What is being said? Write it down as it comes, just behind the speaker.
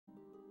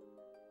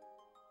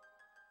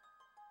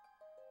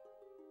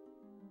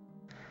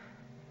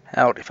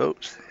Howdy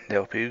folks, the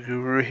LP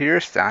Guru here,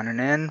 signing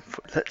in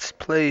for Let's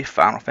Play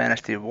Final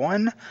Fantasy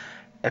 1,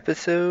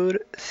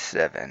 Episode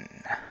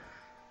 7.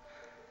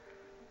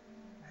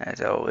 As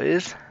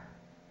always,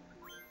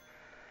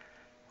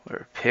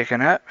 we're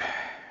picking up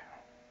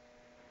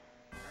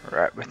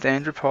right with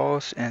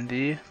Andropause in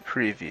the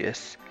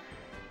previous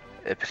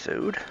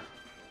episode.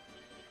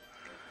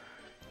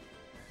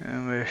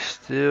 And we're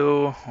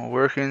still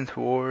working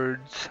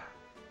towards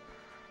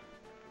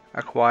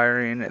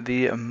acquiring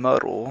the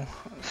Muddle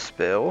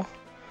spell,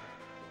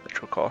 which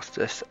will cost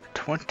us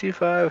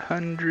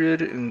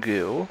 2,500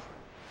 gil.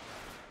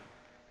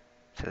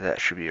 So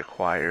that should be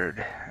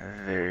acquired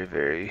very,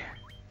 very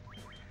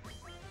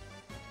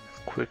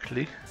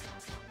quickly.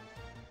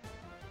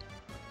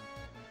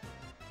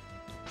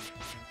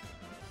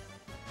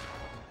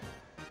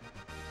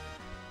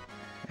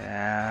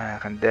 I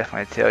can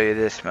definitely tell you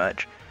this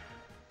much.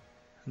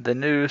 The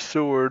new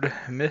sword,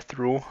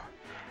 Mithril,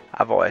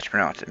 I've always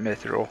pronounced it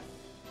Mithril.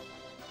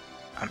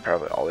 I'm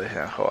probably always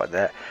going to call it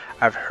that.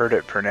 I've heard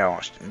it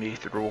pronounced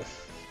Mithril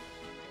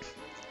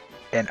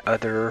in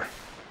other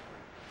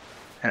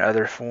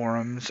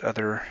forums,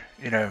 other,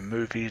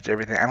 movies,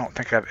 everything. I don't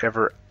think I've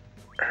ever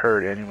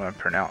heard anyone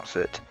pronounce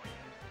it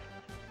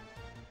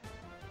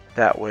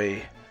that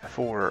way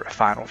for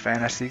Final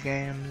Fantasy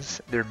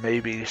games. There may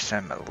be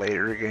some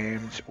later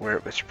games where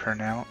it was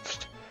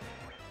pronounced,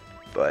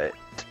 but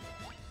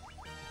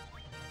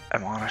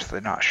I'm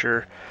honestly not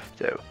sure.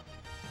 So,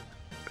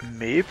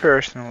 me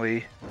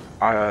personally,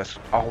 I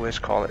always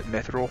call it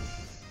Mithril.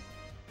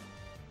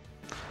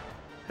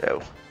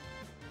 So,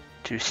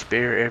 to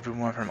spare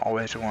everyone from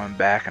always going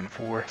back and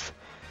forth,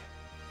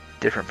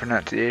 different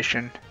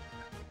pronunciation,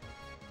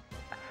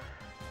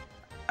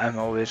 I'm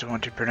always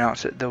going to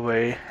pronounce it the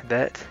way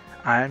that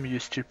I'm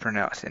used to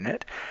pronouncing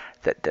it.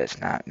 That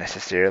does not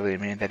necessarily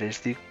mean that is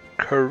the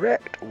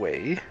correct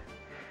way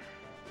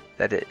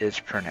that it is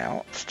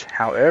pronounced.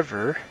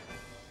 However,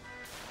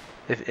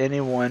 if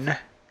anyone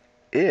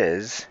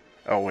is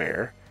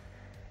aware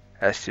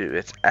as to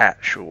its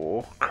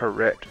actual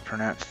correct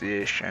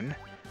pronunciation,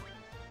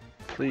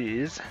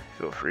 please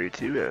feel free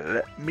to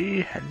let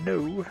me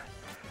know.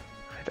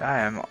 I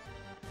am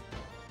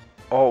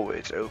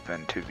always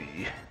open to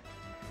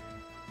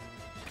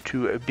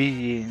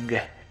being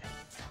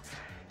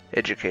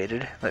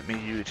educated. Let me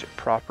use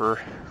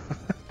proper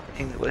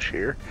English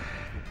here.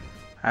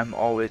 I'm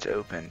always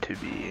open to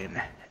being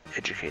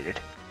educated.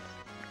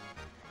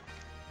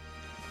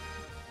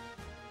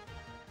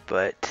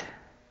 But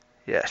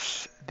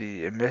yes,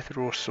 the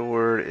Mithril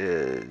sword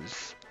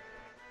is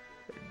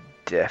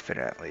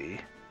definitely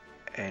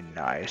a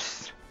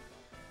nice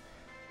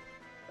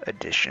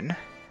addition.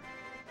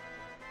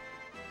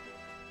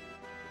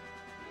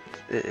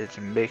 It's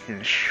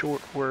making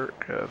short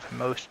work of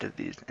most of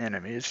these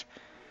enemies.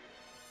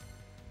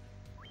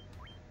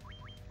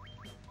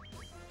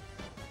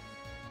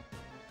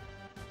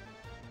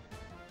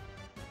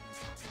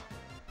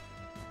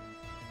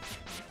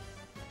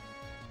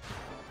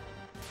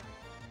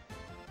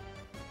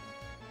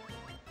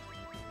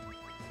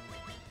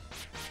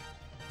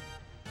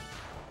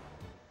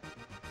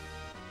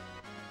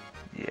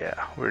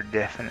 Yeah, we're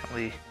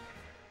definitely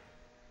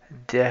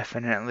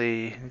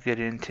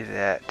getting to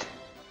that.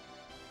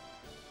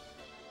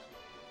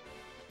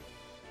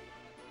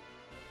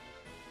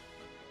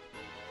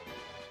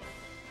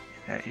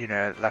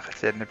 Like I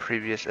said in the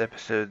previous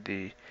episode,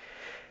 the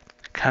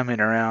coming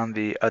around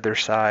the other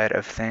side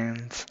of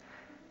things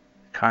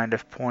kind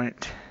of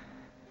point.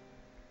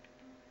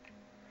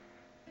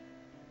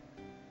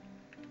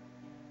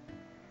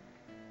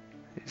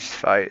 These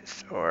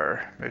fights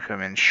are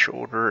becoming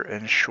shorter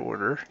and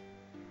shorter.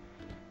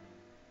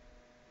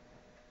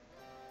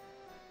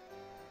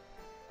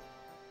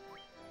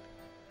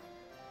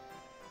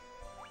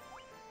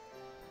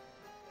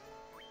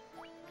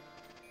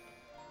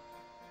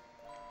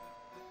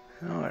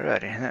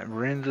 Alrighty, and that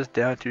brings us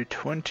down to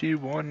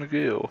 21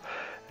 gil.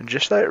 And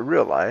just like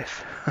real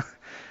life,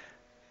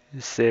 you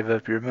save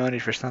up your money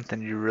for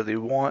something you really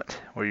want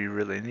or you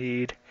really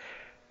need,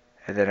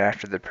 and then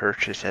after the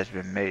purchase has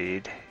been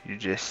made, you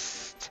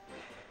just,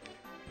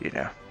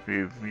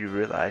 you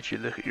realize, you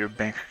look at your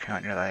bank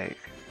account and you're like,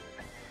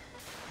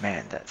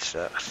 man, that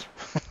sucks.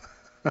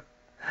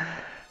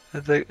 I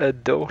think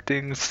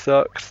adulting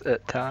sucks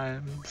at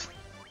times.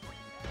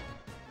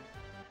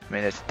 I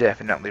mean, it's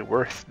definitely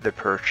worth the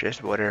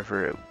purchase,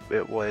 whatever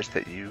it was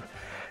that you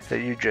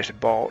just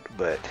bought,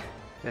 but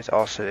it's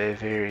also a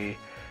very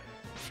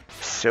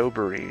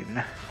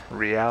sobering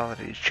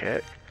reality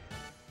check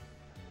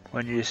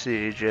when you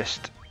see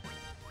just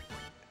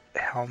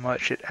how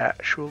much it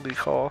actually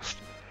cost.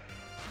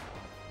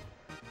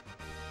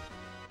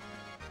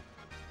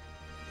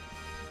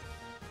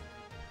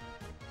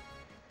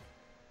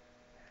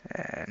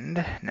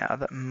 And now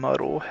that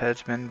Muddle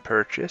has been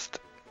purchased,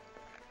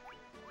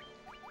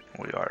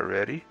 we are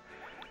ready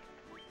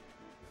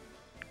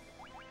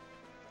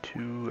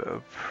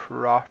to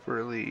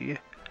properly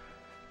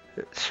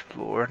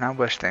explore. And I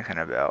was thinking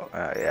about,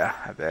 yeah,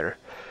 I better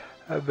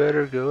I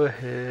better go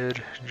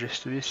ahead,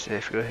 just to be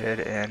safe, go ahead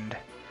and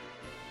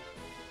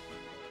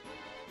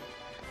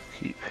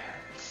keep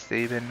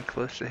Sabin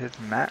close to his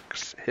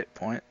max hit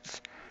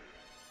points.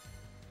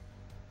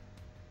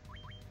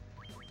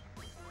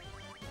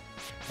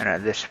 And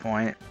at this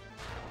point,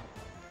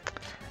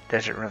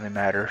 doesn't really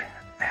matter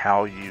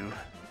how you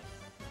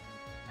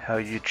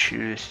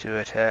choose to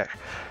attack.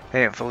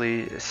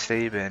 Thankfully,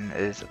 Sabin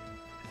is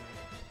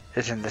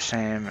in the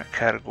same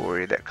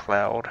category that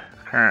Cloud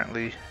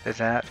currently is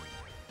at.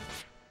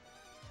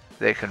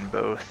 They can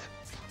both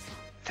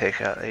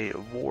take out a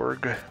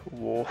Warg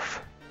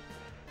Wolf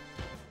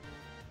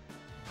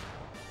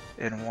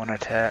in one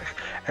attack.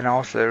 And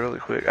also, really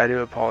quick, I do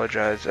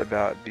apologize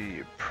about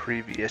the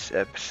previous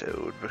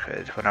episode,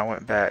 because when I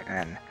went back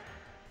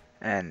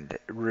and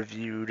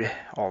reviewed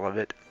all of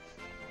it,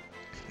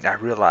 I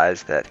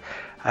realized that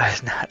I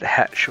was not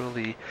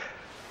actually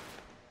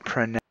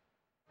pronouncing.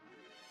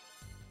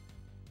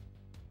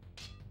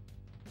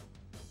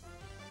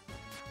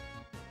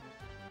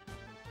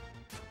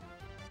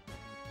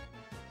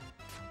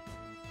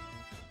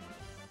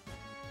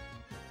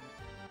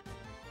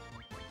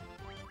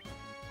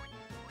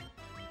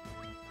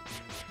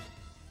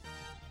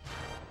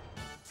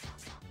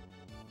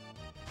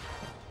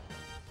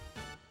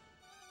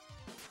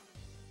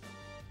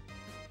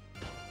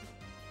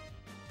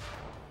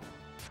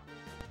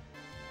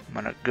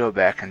 I'm gonna go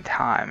back in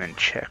time and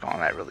check on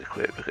that really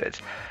quick,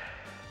 because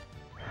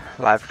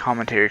live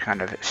commentary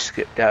kind of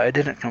skipped out. It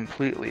didn't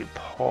completely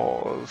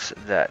pause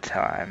that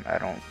time, I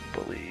don't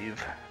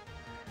believe.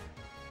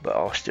 But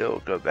I'll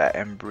still go back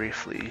and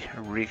briefly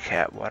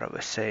recap what I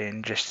was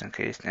saying, just in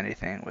case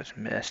anything was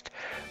missed.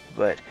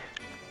 But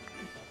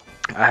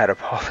I had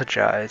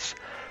apologized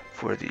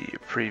for the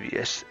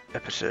previous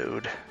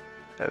episode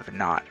of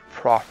not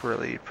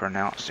properly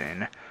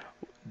pronouncing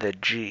the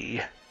G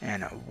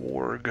in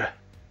Warg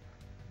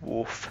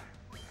Wolf.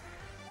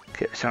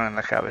 Kept sounding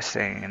like I was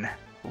saying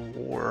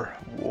War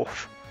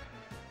Wolf.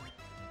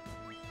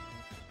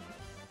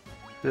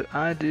 So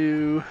I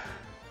do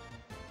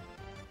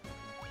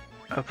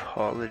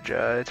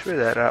apologize for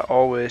that. I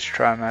always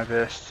try my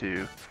best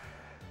to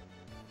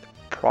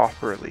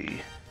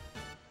properly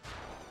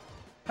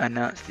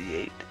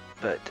enunciate,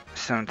 but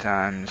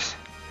sometimes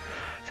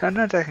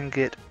I can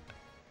get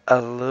a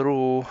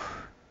little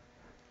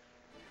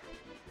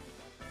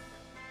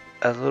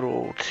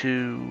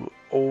too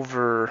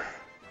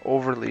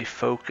overly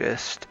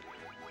focused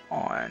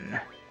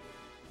on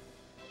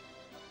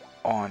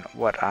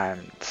what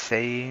I'm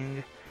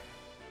saying,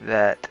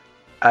 that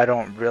I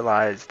don't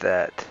realize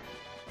that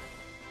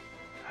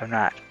I'm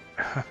not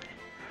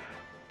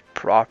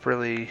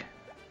properly.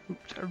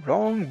 Oops,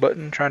 wrong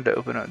button, trying to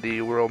open up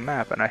the world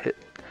map, and I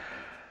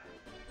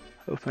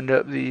opened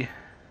up the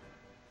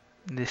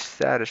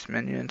status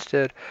menu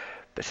instead.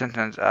 But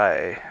sometimes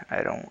I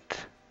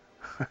don't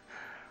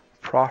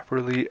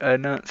properly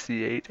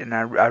enunciate, and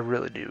I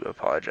really do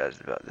apologize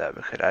about that,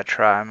 because I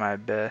try my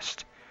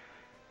best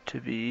to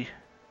be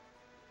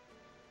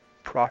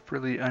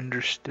properly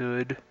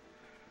understood.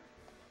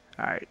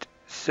 Alright,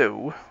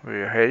 so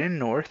we're heading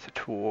north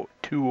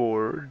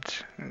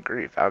towards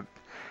grief.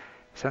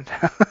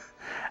 Sometimes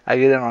I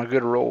get on a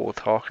good roll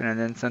talking, and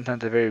then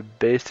sometimes a very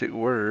basic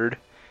word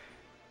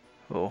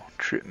will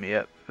trip me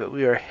up. But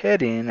we are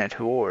heading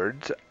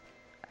towards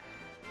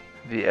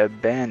the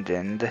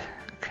abandoned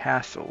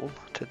castle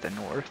to the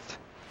north.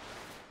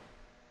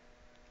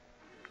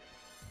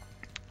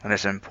 And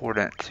it's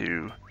important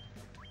to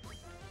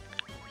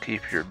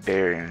keep your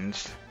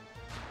bearings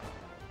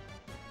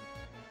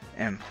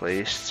in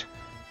place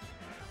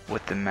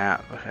with the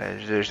map,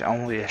 because there's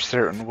only a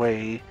certain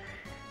way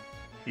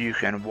you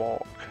can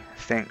walk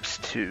thanks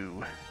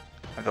to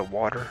the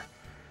water.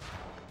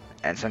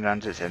 And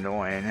sometimes it's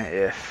annoying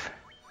if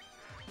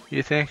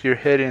you think you're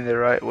heading the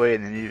right way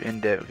and then you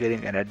end up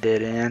getting in a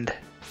dead end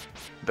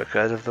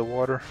because of the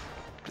water.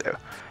 So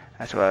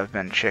that's why I've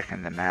been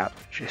checking the map,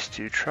 just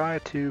to try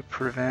to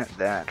prevent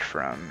that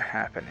from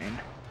happening.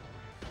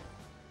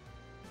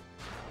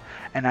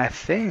 And I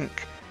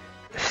think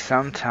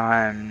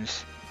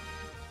sometimes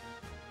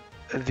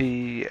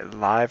the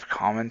live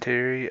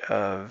commentary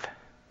of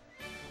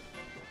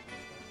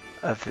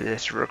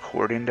this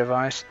recording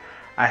device,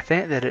 I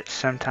think that it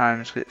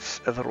sometimes gets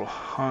a little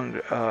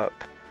hung up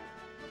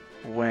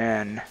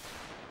when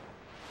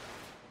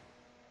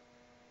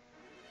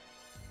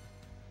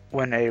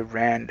a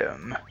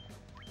random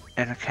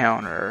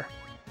encounter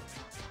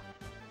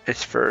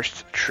is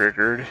first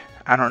triggered.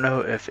 I don't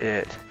know if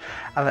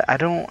I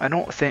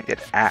don't think it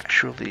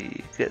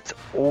actually gets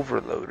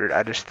overloaded.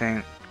 I just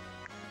think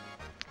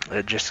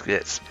it just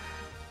gets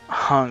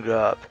hung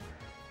up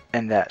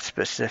in that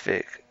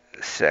specific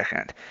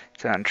second.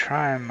 So I'm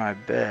trying my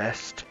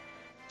best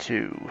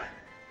to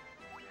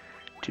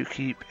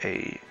keep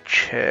a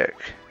check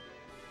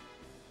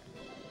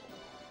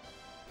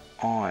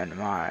on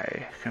my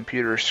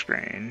computer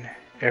screen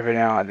every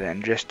now and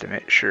then, just to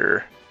make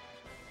sure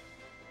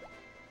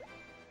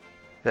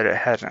that it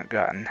hasn't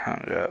gotten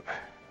hung up.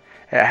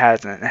 It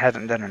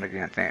hasn't done it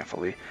again,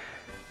 thankfully.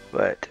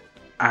 but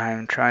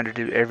I'm trying to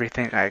do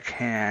everything I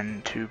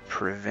can to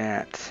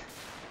prevent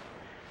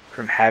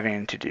from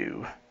having to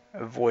do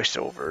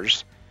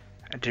voiceovers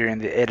during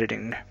the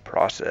editing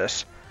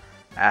process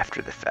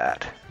after the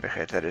fact,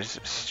 because that is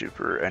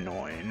super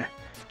annoying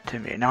to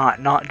me.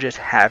 Not just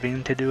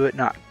having to do it,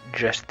 not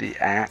just the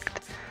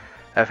act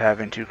of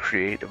having to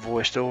create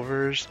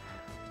voiceovers,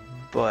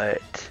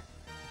 but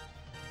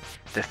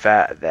the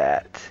fact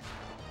that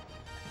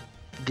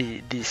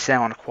the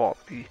sound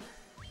quality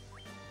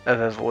of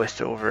a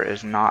voiceover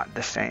is not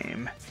the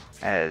same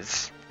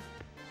as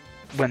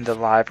when the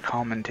live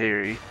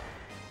commentary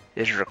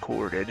is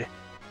recorded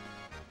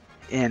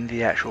in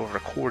the actual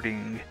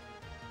recording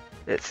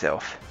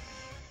itself.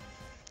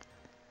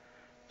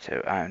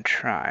 So I'm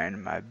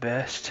trying my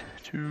best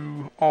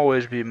to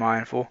always be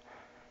mindful,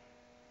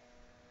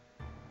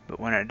 but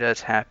when it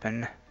does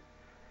happen,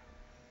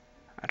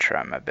 I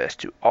try my best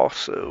to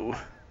also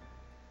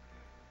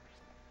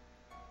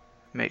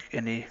make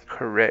any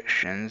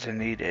corrections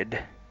needed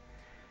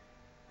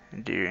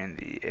during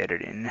the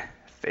editing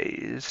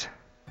phase.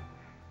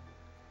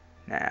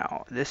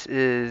 Now, this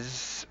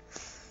is,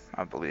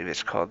 I believe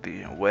it's called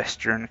the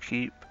Western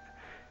Keep.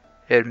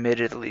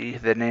 Admittedly,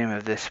 the name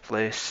of this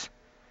place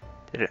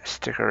didn't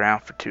stick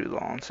around for too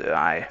long, so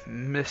I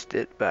missed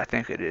it, but I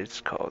think it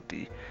is called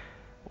the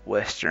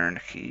Western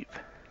Keep.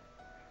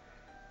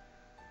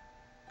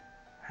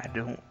 I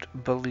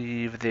don't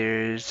believe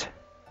there's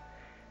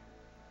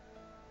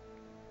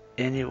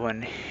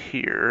anyone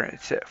here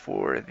except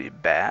for the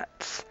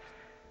bats,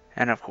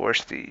 and of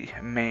course the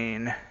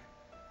main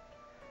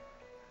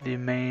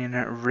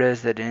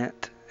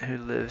resident who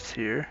lives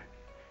here.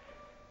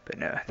 But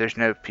no, there's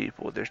no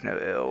people, there's no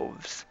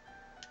elves.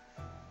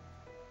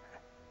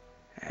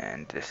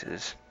 And this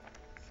is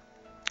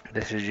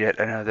yet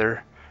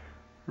another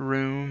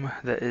room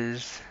that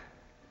is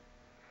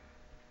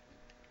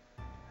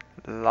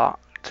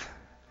locked.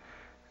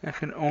 It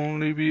can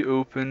only be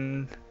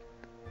opened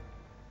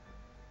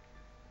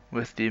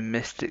with the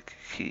mystic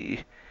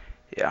key.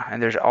 Yeah,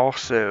 and there's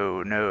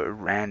also no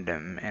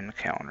random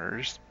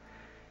encounters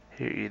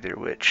here either,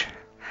 which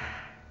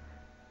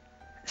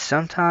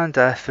sometimes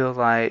I feel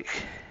like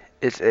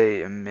it's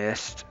a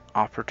missed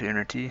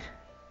opportunity.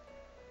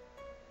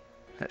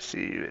 Let's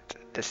see what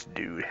this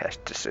dude has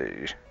to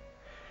say.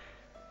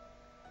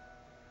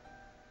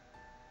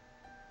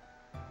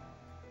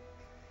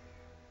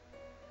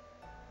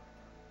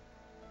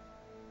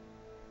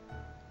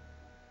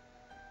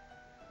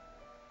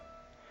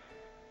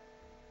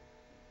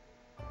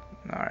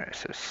 Alright,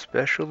 so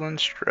special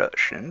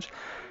instructions.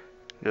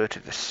 Go to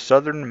the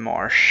southern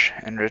marsh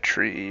and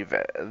retrieve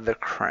the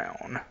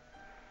crown.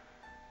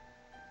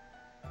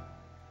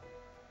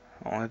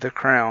 Only the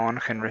crown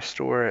can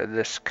restore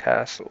this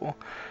castle.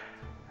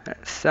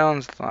 It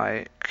sounds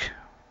like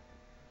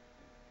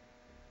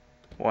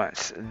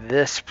once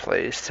this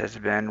place has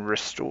been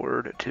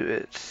restored to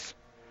its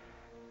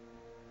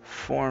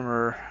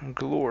former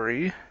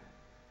glory,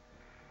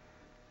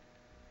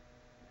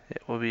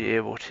 it will be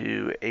able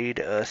to aid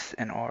us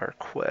in our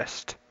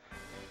quest.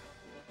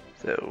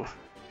 So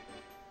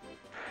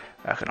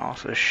I can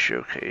also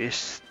show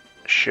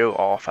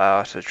off. I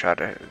also try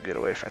to get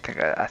away from,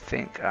 I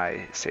think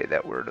I say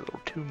that word a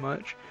little too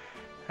much.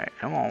 Alright,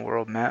 come on,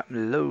 world map,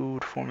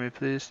 load for me,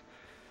 please.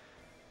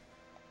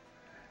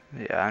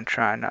 Yeah, I'm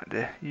trying not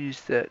to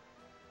use that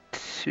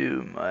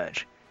too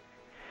much.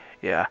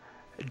 Yeah,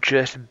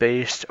 just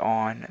based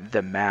on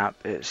the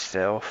map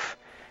itself,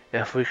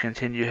 if we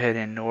continue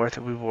heading north,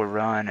 we will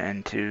run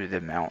into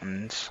the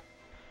mountains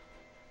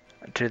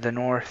to the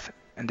north,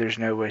 and there's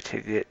no way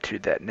to get to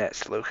that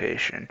next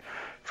location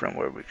from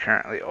where we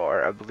currently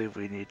are. I believe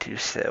we need to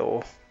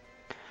sail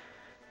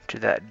to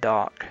that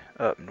dock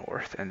up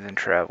north and then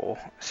travel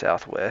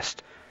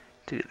southwest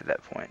to get to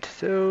that point.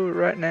 So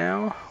right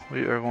now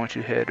we are going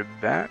to head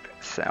back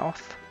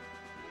south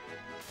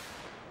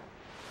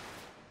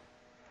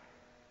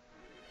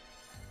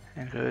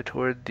and go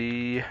toward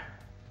the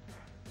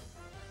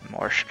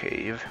Marsh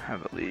Cave, I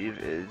believe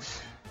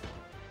is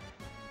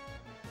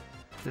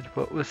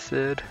what was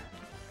said.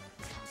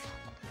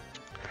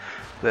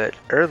 But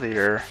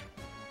earlier,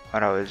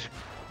 what I was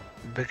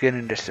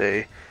beginning to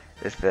say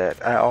is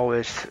that I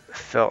always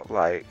felt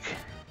like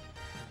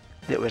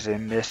it was a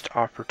missed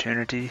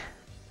opportunity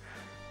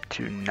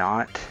to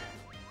not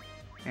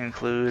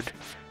include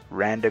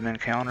random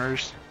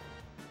encounters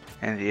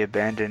in the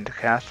abandoned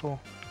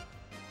castle.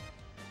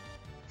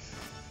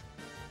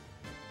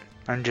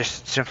 And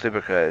just simply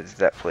because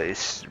that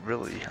place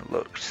really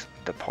looks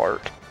the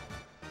part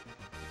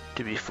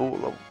to be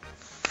full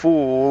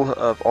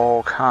of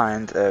all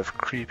kinds of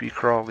creepy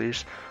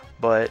crawlies,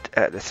 but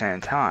at the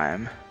same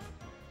time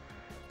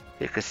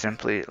it could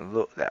simply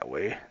look that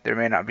way. There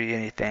may not be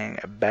anything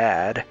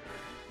bad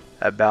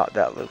about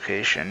that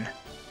location.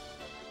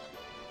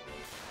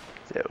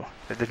 So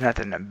if there's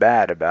nothing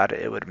bad about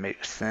it, it would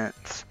make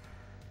sense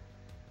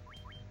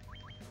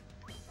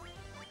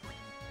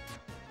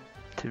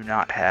to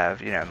not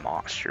have, you know,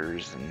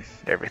 monsters and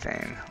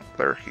everything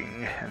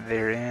lurking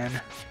therein.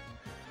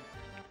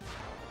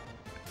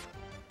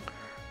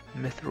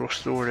 Mithril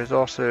Sword is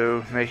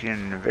also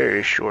making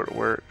very short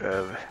work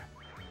of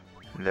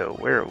the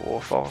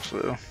werewolf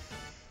also.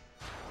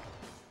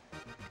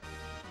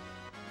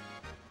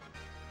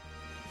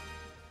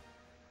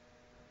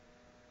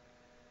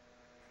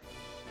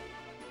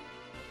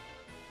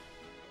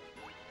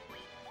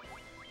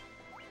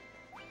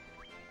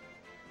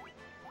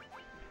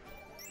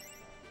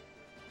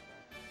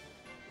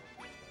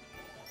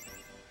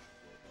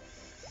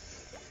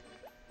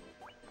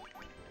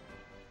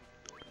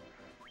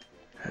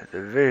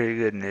 The very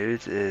good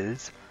news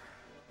is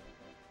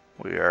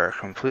we are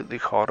completely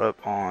caught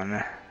up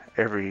on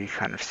every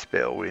kind of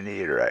spell we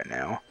need right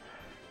now.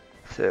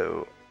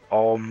 So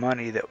all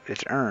money that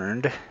is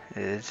earned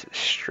is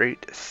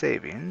straight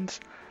savings,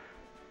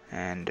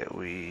 and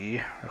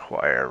we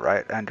require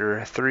right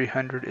under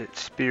 300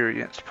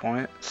 experience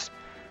points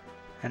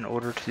in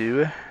order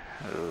to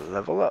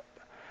level up,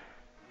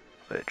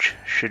 which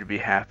should be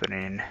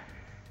happening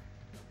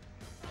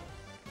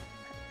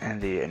in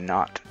the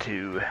not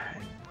too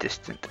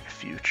distant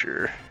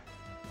future.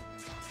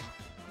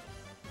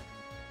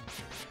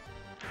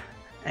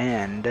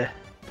 And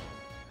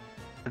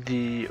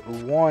the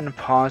one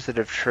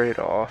positive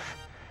trade-off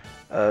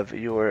of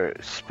your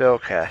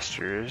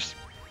spellcasters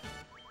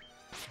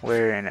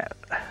wearing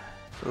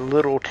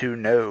little to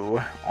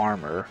no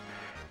armor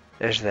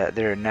is that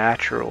their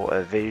natural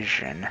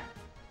evasion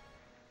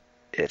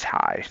is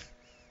high.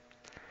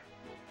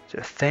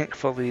 So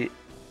thankfully,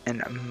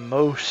 in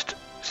most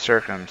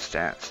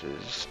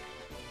circumstances,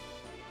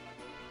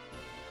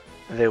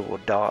 they will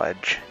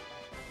dodge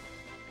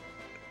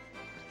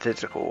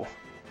physical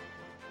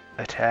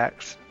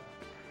attacks.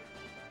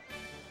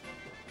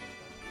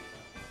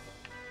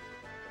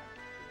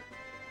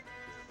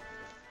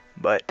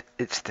 But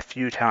it's the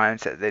few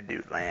times that they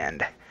do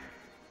land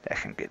that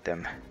can get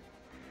them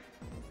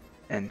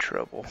in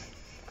trouble.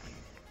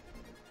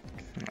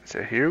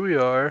 So here we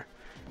are,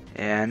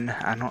 and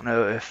I don't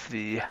know if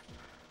the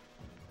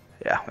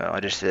well,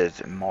 it just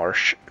says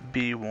Marsh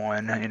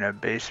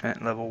B1,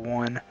 basement level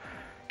 1.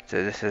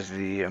 So this is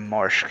the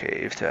Marsh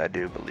Cave, so I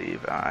do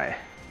believe I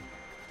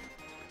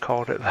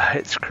called it by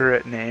its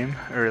correct name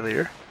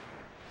earlier.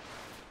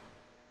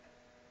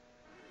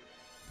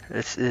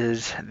 This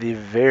is the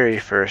very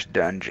first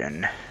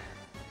dungeon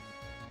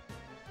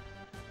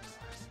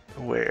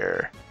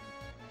where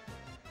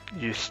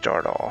you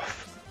start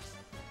off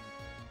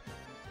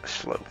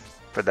slow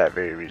for that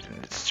very reason.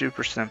 It's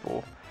super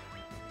simple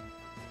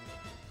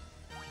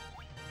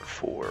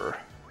for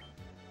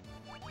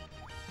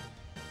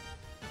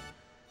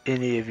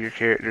any of your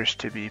characters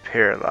to be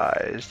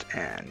paralyzed,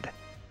 and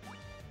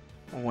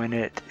when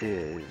it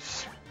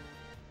is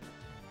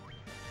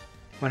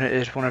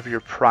one of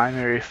your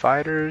primary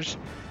fighters,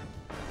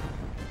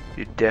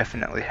 you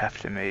definitely have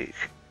to make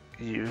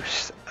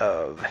use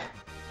of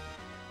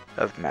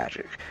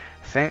magic.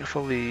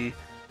 Thankfully,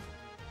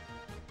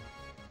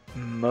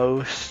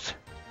 most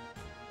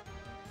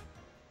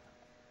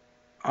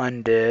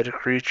undead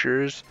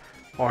creatures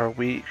are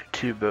weak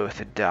to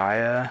both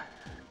Dia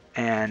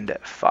and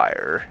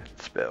fire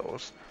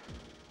spells.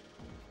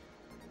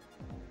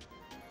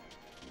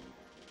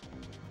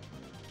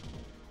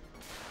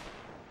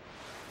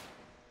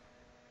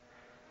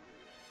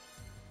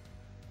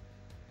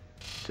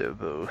 So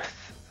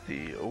both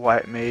the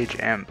white mage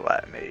and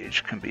black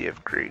mage can be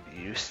of great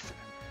use.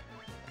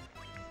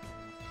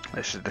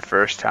 This is the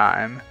first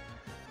time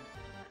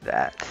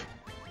that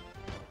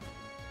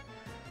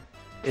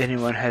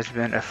anyone has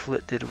been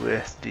afflicted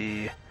with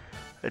the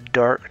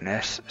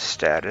darkness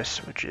status,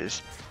 which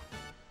is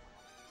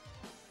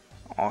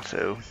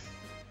also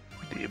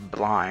the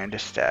blind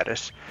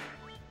status,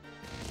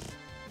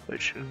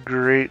 which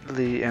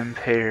greatly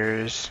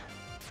impairs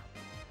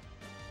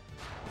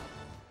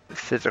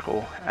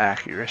physical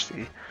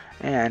accuracy,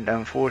 and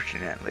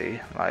unfortunately,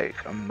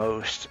 like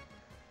most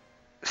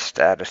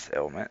status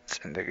ailments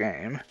in the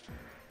game,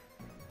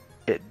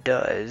 it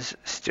does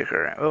stick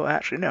around. Oh,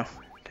 actually no,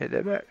 take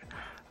that back.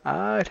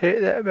 I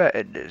take that back,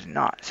 it does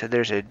not. So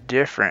there's a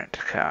different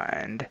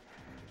kind.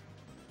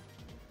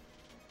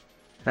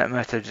 That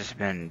must have just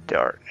been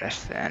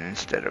darkness then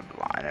instead of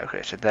blind.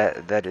 Okay, so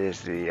that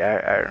is the,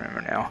 I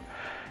remember now.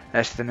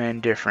 That's the main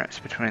difference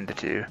between the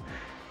two.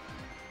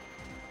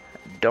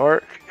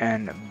 Dark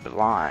and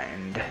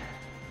blind.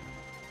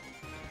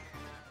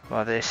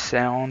 While they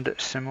sound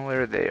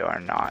similar, they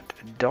are not.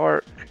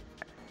 Dark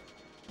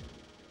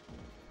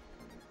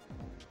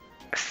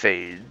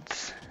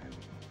fades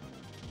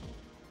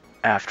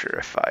after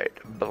a fight.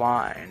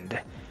 Blind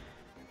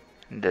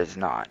does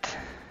not.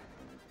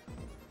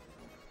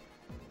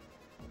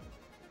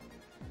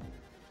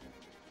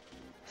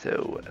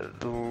 So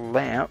the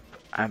lamp,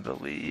 I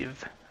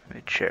believe, let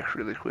me check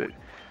really quick.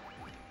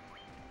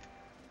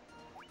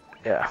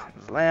 Yeah,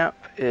 the lamp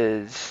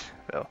is,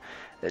 well,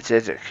 it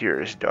says it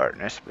cures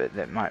darkness, but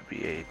that might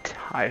be a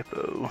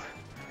typo.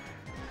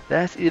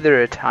 That's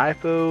either a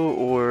typo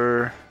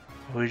or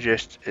we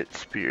just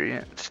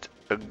experienced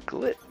a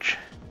glitch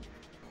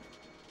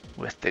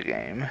with the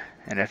game,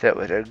 and if that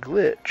was a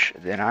glitch,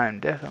 then I'm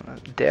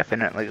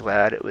definitely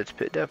glad it was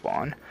picked up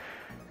on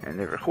in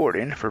the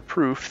recording for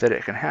proof that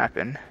it can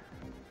happen.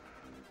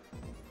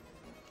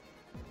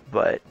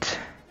 But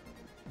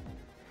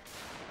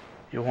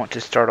you want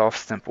to start off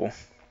simple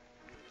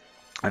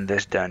in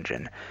this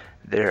dungeon.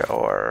 There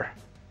are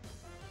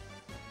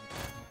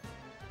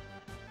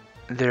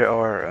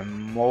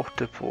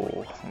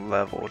multiple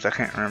levels. I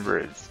can't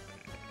remember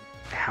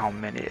how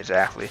many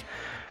exactly.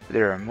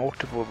 There are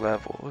multiple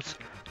levels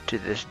to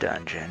this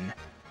dungeon.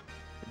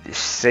 The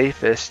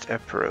safest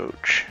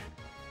approach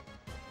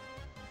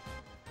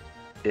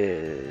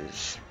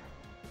is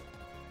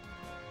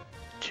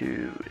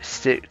to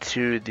stick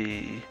to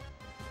the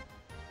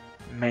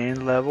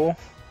main level,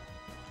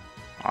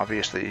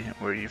 obviously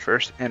where you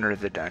first enter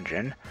the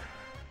dungeon,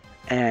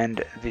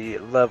 and the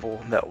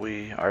level that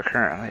we are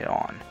currently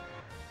on.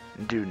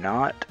 Do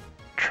not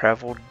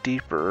travel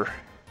deeper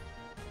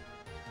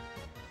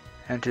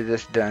into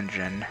this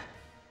dungeon.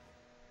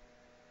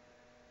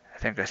 I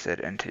think I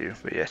said into,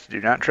 but yes, do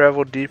not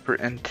travel deeper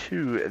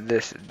into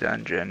this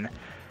dungeon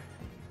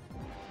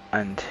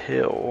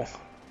until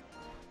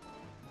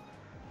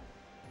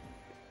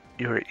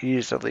you're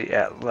easily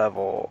at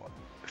level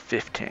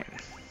 15.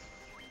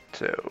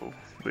 So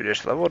we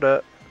just leveled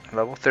up,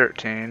 level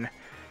 13.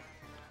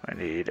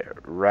 We need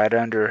right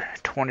under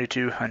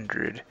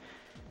 2200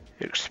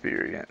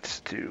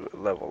 experience to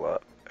level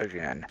up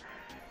again.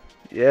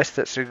 Yes,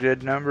 that's a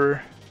good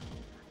number.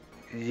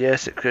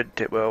 Yes, it could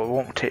take, well, it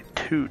won't take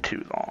too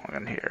long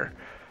in here,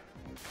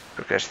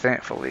 because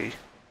thankfully,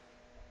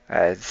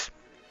 as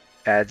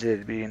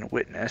is being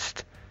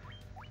witnessed,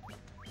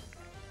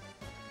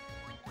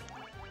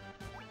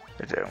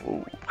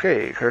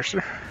 okay,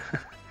 cursor.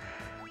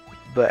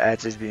 But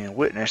as is being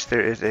witnessed,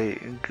 there is a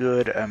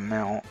good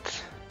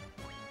amount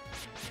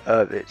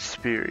of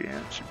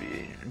experience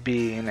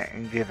being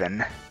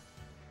given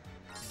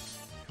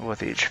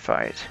with each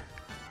fight.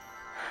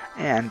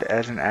 And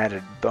as an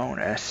added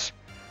bonus,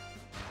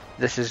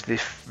 this is the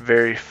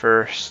very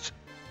first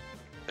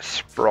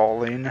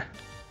sprawling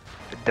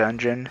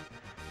dungeon,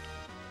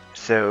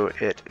 so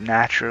it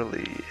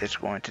naturally is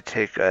going to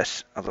take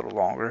us a little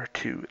longer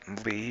to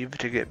leave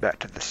to get back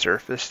to the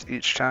surface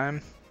each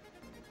time.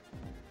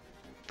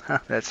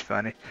 That's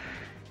funny.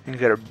 You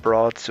get a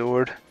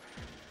broadsword.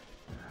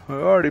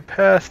 We're already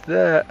past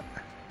that.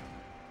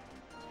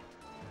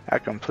 I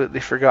completely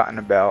forgotten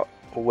about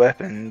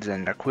weapons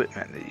and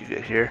equipment that you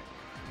get here.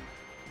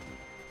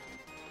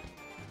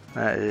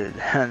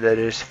 That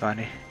is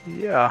funny.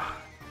 Yeah.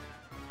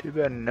 Too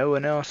bad no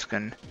one else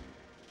can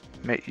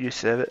make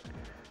use of it.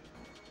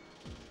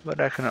 But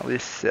I can at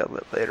least sell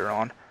it later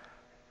on.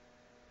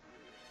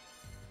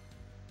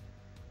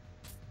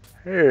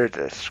 Here's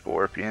the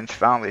scorpions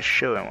finally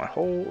showing one.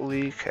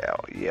 Holy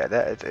cow. Yeah,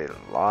 that is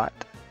a lot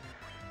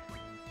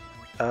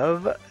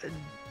of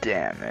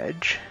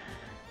damage.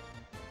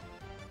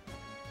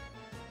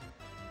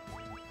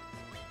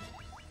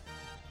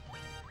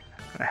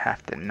 I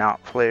have to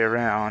not play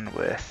around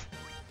with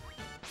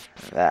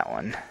that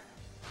one.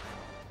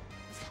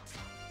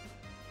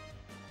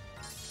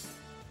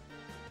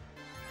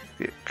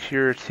 Get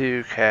Cure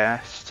 2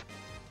 cast.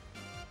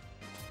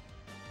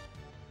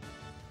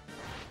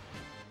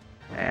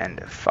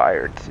 And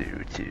Fire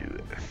 2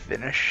 to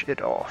finish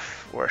it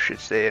off. Or I should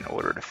say in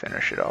order to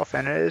finish it off.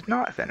 And it is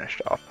not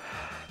finished off.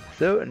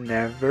 So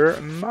never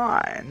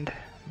mind.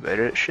 But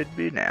it should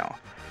be now.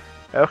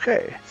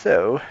 Okay,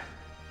 so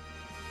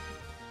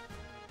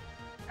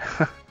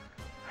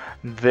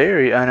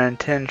very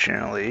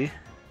unintentionally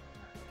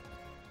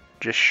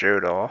just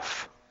showed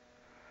off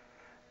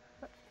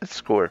a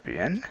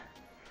scorpion,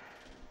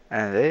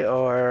 and they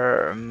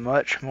are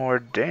much more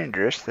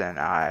dangerous than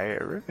I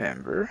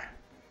remember.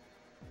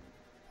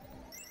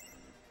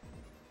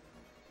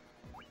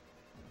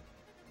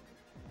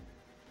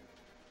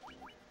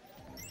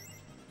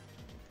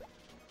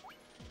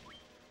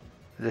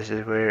 This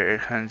is where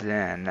it comes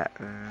in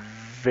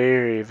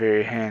very,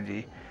 very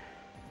handy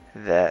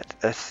that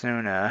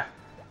Asuna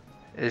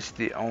is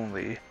the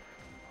only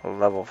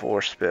level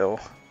 4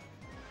 spell.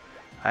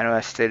 I know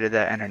I stated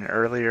that in an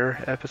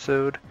earlier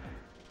episode,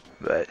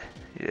 but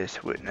you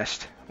just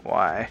witnessed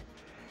why.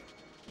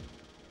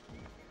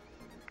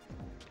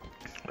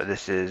 But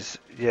this is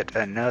yet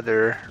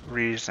another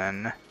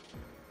reason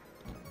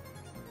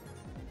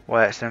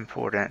why it's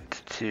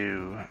important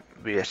to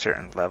be a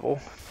certain level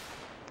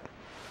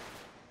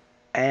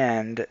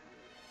and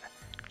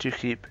to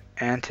keep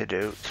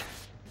antidote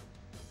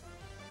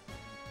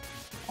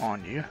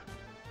on you.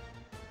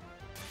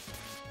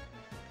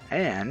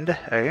 And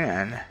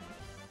again,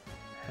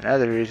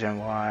 another reason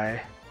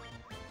why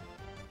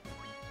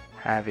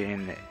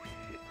having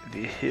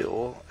the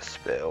heal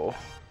spell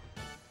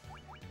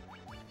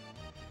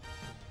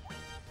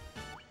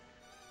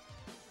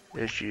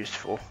is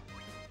useful.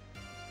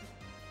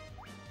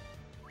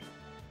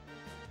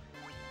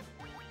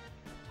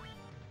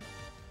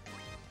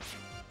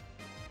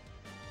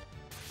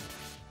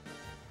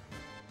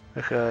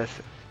 Because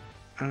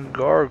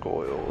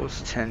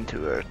gargoyles tend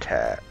to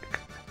attack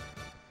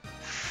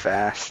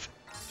fast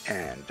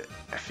and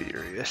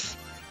furious.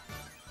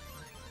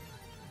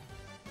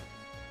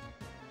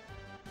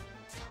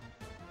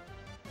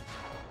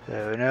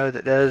 So no,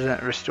 that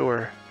doesn't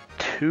restore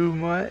too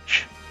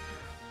much,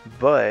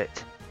 but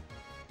it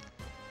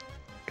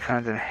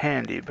comes in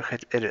handy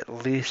because it at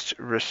least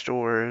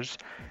restores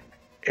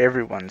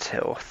everyone's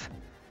health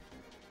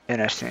in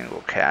a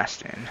single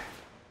casting.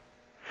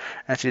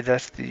 And see,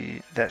 that's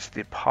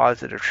the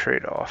positive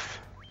trade-off.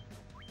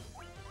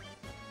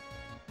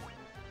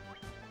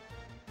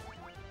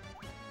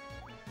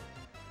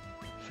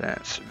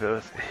 Since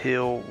both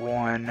heal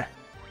 1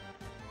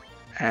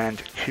 and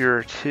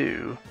cure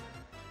 2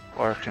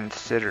 are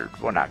considered,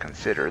 well, not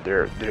considered,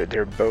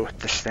 they're both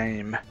the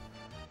same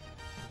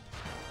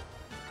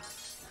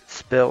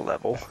spell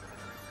level,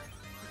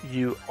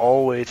 you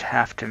always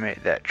have to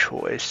make that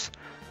choice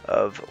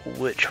of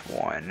which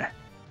one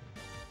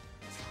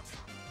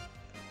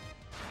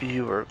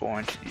you are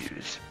going to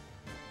use.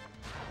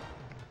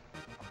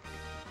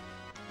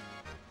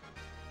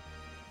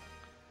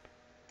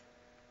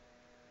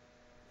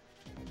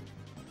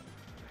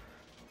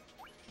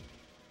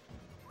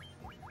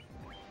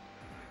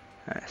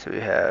 Alright, so we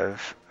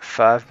have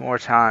 5 more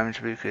times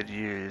we could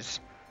use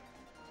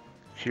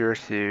Cure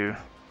 2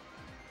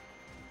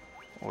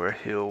 or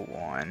Heal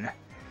 1.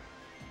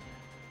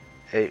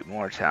 8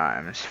 more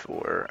times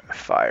for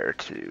Fire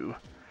 2.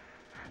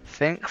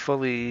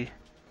 Thankfully,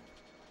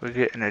 we're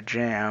getting a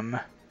jam.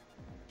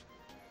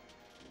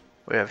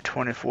 We have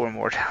 24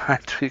 more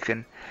times we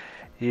can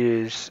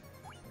use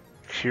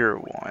Cure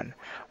 1,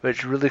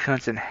 which really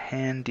comes in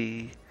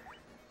handy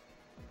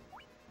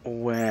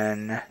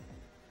when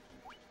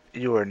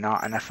you are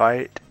not in a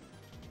fight.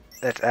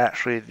 That's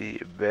actually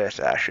the best.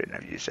 I shouldn't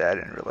have used that. I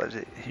didn't realize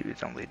it. He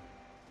was only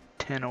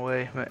 10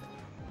 away, but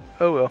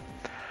oh well.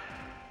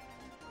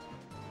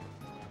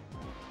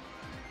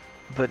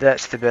 But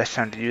that's the best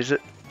time to use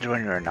it,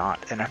 when you're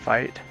not in a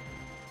fight.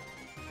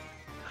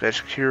 Because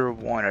Cure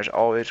 1 is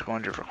always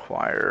going to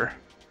require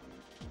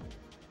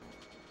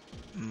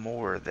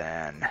more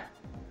than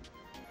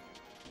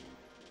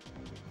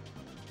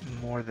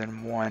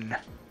one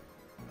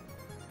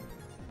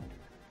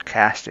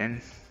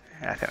casting.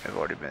 I think we've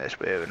already been this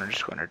way, but I'm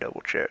just going to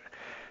double check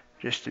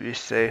just to be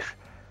safe.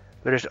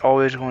 But it's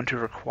always going to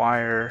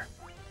require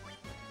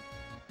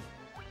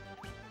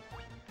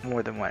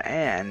more than one.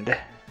 And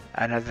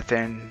another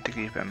thing to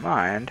keep in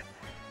mind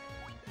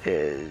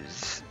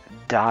is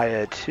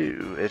Dia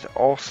 2 is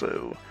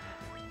also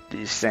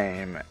the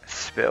same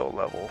spell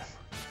level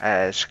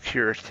as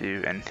Cure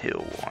 2 and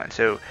Heal 1.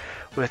 So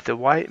with the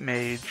White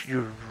Mage,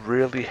 you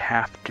really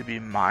have to be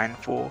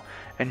mindful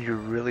and you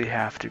really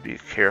have to be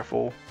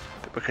careful,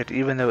 because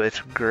even though it's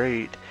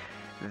great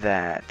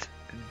that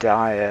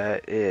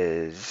Dia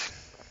is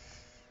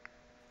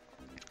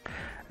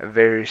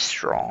very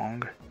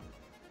strong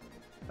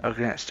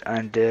against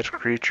undead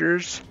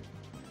creatures,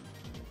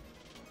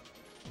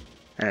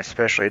 and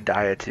especially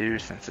Dia 2,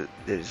 since it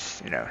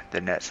is,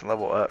 the next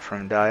level up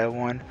from Dia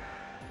 1,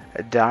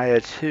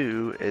 Dia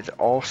 2 is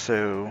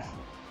also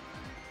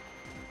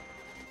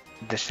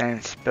the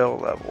same spell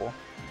level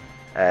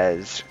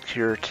as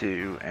Cure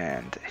 2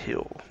 and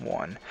Heal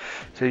 1.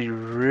 So you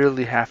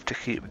really have to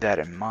keep that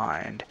in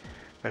mind,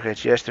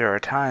 because yes, there are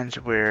times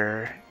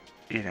where,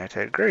 it's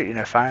like, great,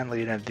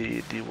 finally,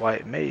 the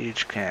White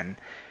Mage can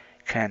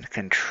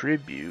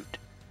contribute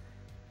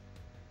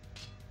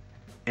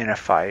in a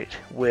fight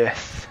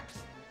with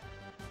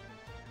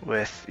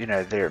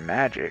their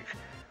magic,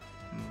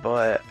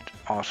 but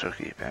also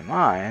keep in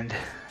mind,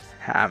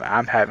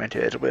 I'm having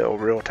to as well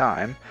real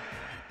time,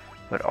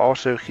 but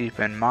also keep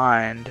in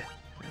mind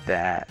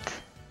that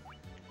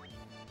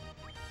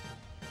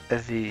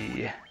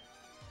the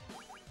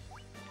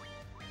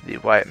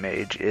White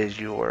Mage is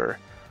your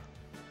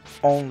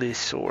only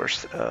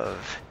source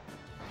of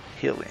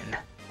healing.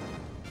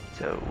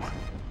 So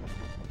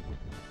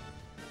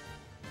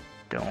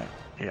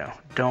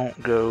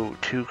don't go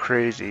too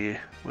crazy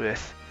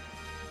with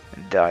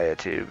Dia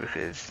 2,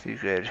 because you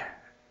could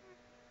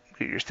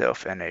get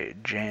yourself in a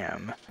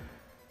jam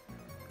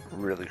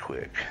really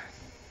quick.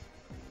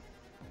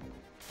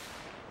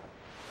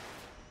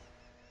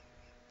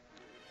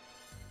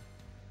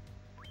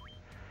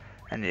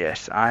 And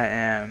yes, I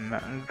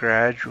am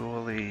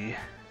gradually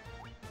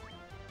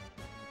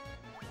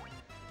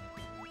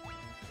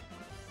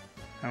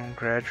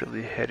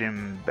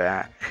heading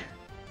back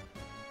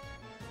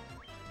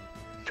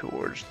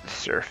towards the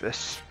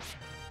surface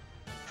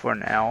for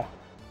now.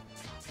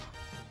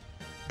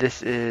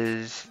 This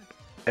is,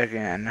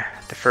 again,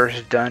 the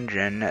first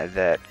dungeon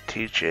that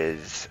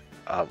teaches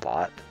a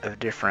lot of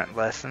different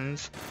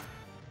lessons.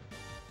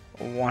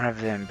 One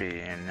of them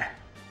being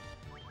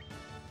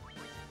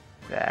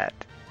that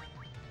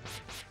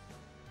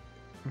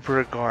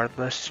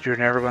regardless, you're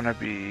never going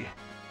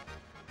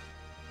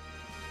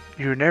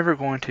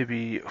to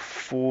be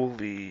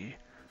fully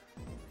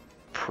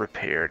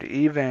prepared,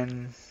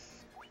 even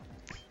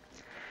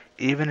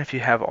if you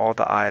have all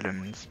the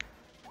items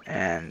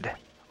and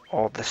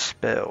all the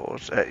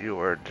spells at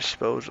your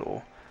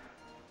disposal.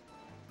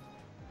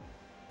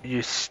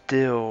 you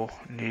still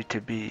need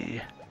to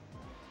be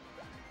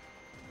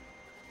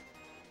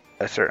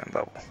a certain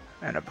level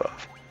and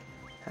above.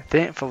 And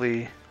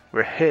thankfully,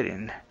 we're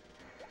heading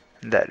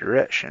in that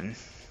direction,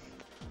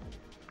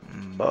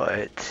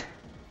 but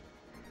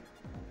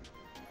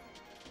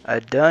a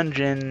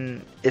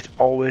dungeon is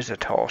always a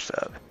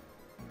toss-up.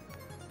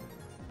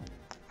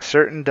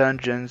 Certain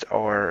dungeons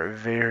are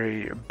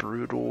very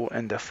brutal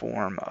in the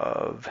form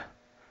of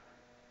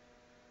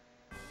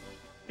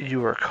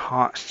you are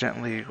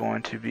constantly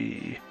going to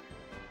be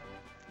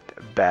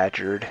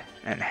badgered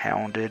and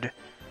hounded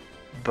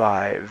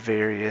by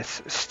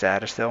various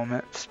status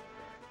elements,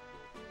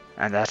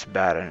 and that's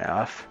bad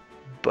enough.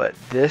 But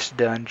this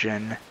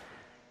dungeon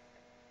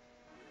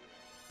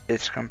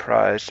is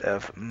comprised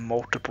of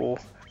multiple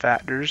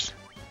factors.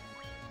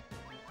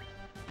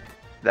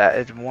 That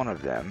is one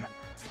of them.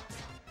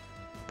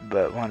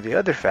 But one of the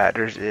other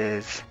factors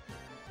is,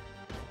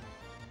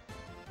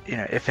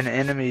 if an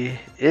enemy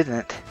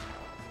isn't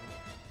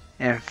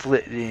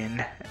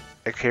inflicting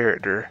a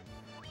character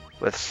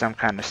with some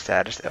kind of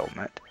status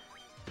element,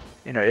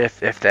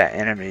 if that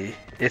enemy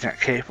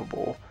isn't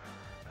capable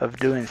of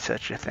doing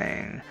such a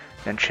thing,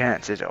 then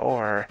chances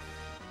are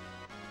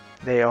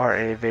they are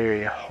a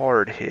very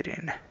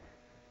hard-hitting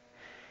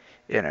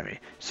enemy.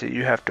 So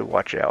you have to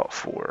watch out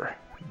for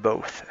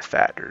both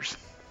factors.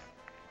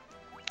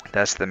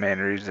 That's the main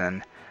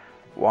reason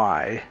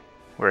why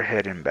we're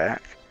heading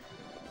back.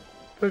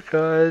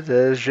 Because,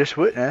 as just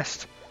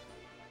witnessed,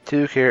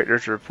 2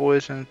 characters were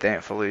poisoned.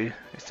 Thankfully,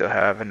 we still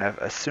have enough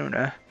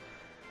Asuna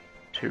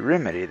to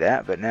remedy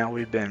that, but now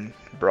we've been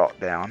brought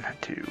down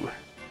to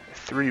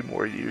 3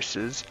 more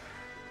uses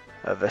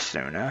of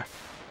Asuna.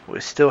 We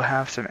still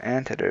have some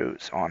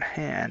antidotes on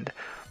hand,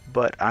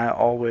 but I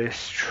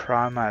always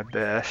try my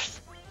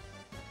best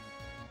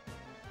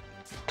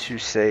to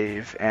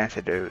save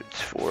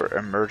antidotes for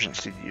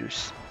emergency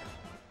use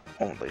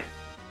only.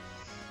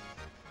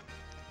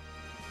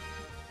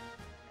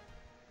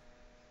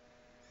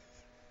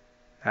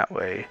 That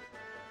way,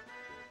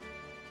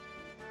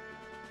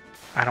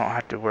 I don't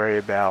have to worry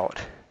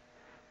about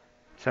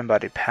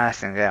somebody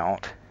passing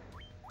out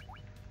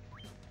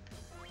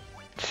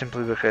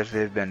simply because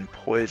they've been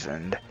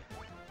poisoned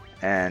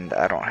and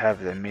I don't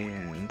have the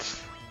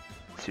means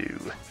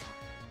to,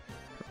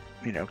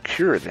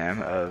 cure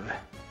them of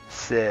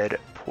said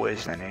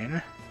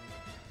poisoning.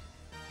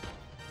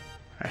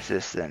 That's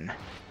just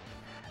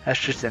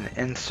an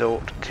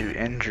insult to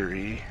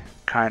injury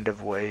kind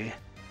of way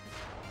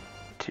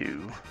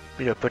to,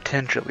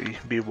 potentially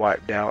be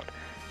wiped out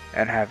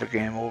and have a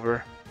game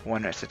over,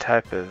 when it's a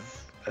type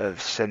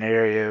of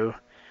scenario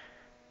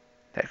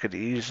that could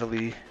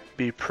easily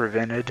be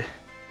prevented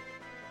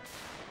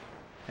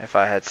if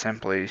I had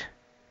simply,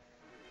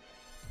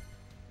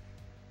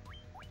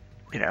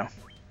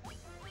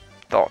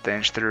 thought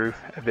things through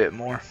a bit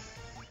more.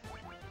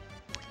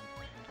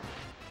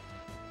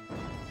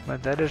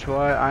 But that is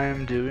why I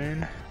am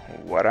doing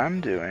what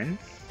I'm doing.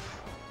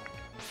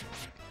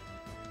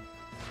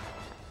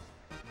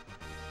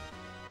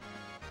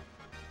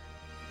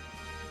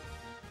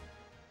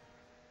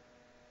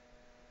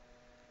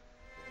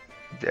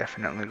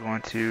 Definitely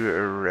going to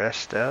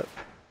rest up.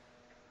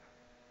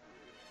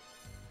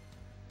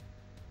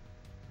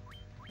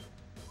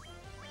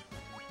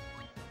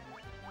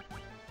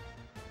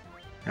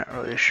 Not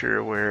really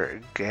sure where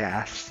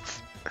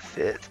ghasts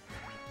fit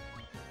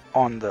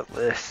on the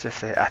list.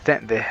 I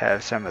think they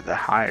have some of the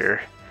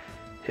higher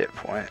hit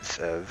points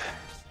of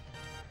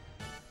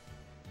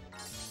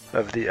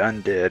the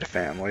undead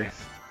family,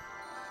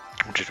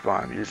 which is why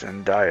I'm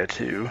using Dia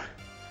 2.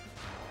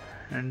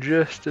 And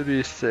just to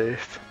be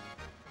safe.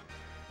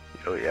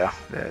 Oh yeah,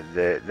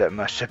 that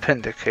must have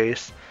been the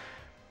case,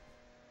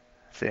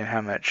 seeing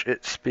how much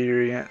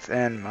experience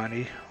and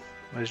money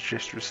was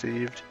just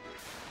received.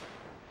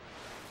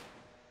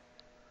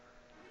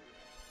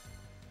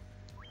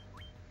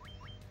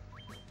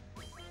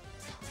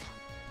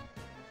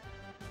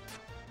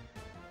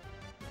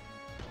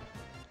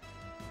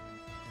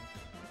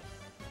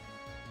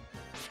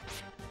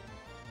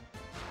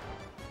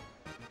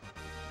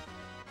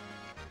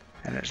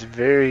 And it's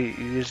very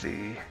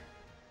easy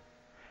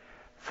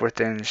for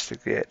things to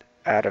get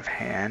out of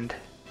hand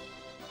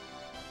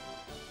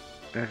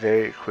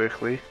very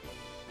quickly.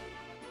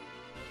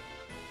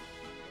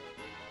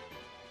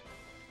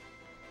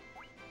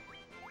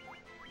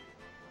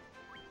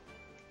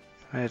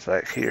 It's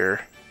like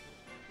here,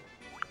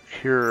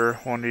 cure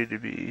will need to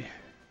be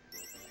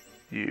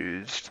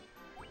used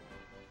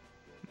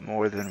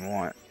more than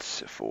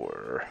once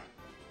for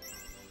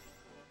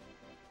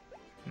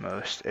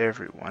most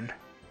everyone.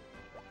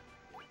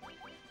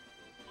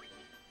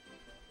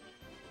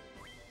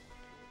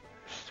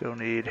 Still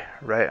need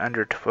right under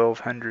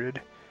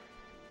 1200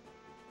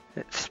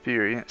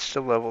 experience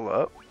to level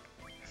up.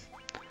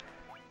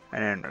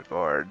 And in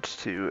regards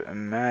to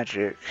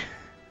magic,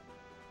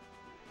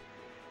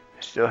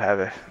 I still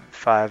have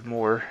 5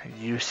 more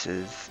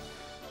uses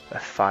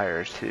of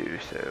fire too,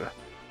 so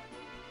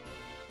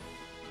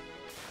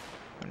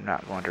I'm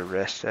not going to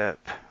rest up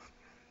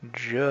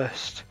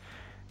just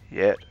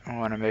yet. I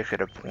want to make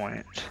it a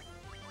point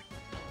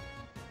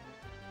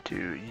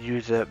to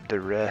use up the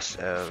rest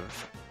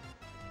of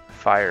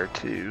Fire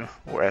 2,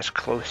 or as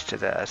close to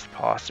that as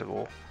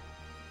possible,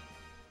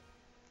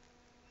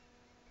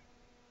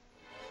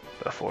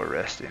 before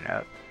resting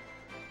up.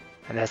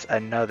 And that's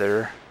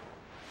another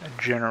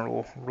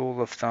general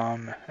rule of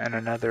thumb and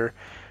another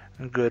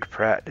good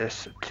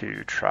practice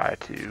to try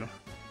to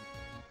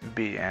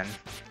be in.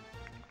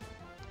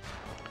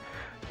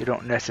 You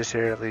don't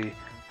necessarily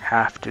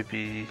have to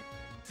be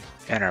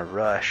in a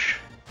rush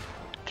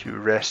to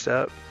rest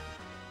up,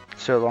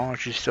 so long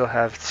as you still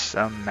have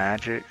some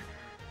magic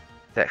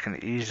that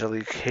can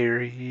easily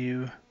carry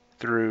you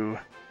through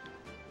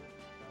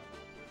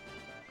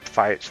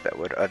fights that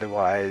would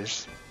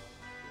otherwise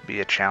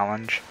be a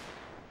challenge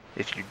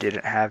if you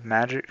didn't have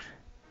magic.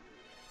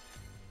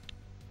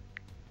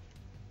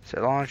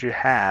 So long as you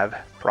have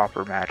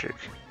proper magic.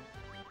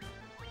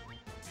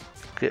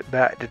 Get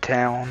back to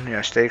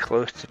town, stay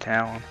close to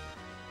town.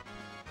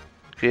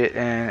 Get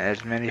in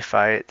as many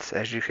fights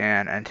as you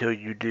can until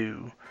you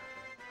do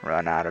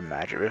run out of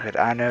magic. Because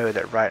I know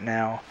that right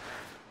now,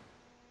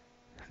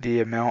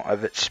 the amount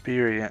of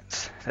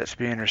experience that's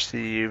being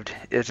received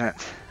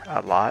isn't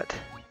a lot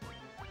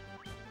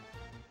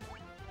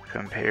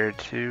compared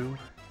to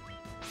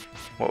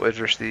what was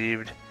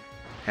received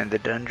in the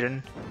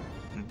dungeon,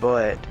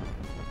 but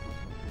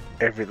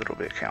every little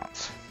bit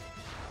counts.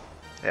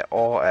 It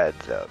all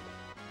adds up.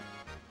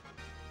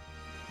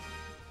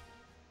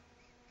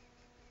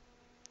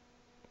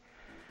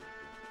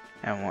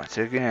 And once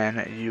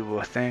again, you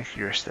will thank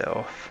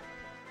yourself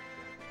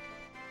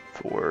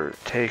for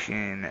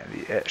taking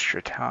the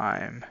extra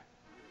time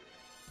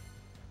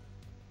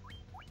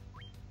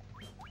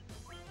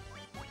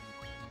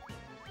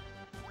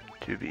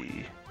to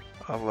be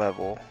a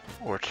level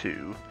or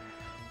two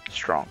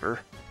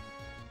stronger.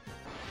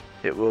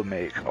 It will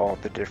make all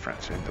the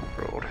difference in the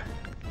world.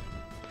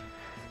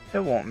 It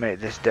won't make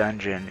this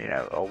dungeon,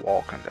 a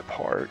walk in the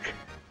park.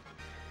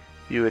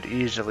 You would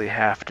easily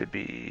have to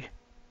be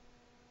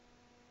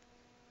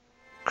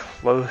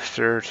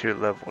closer to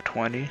level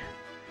 20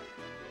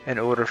 in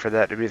order for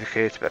that to be the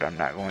case, but I'm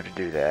not going to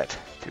do that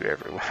to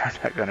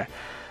everyone.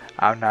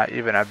 I'm not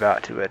even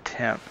about to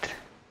attempt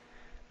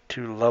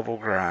to level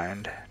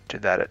grind to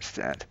that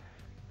extent.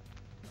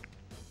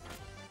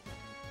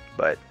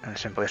 But I'm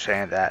simply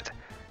saying that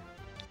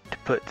to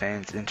put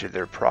things into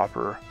their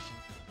proper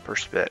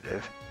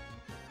perspective.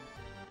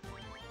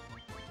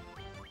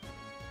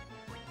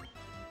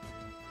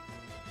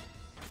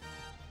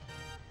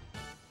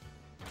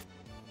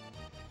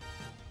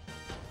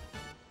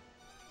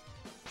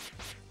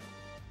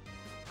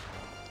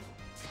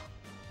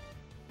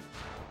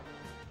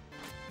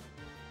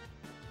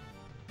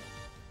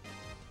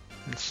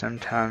 And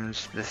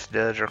sometimes this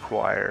does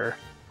require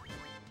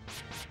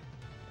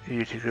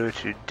you to go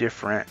to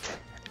different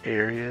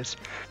areas,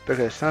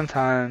 because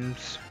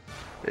sometimes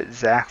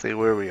exactly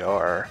where we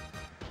are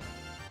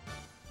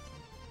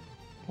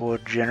will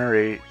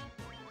generate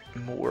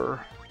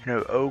more,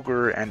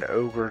 ogre and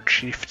ogre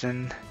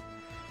chieftain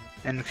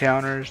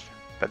encounters,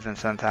 but then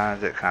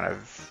sometimes it kind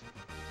of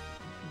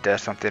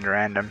does something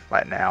random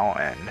like now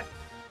and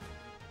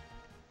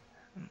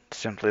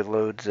simply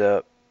loads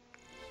up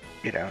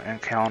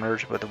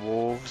encounters with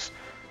wolves.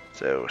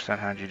 So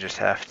sometimes you just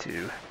have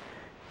to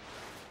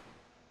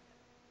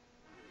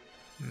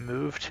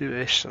move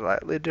to a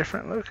slightly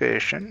different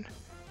location.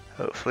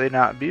 Hopefully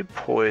not be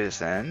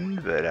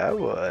poisoned, but I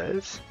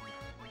was.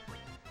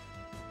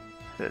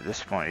 At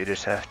this point you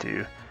just have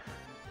to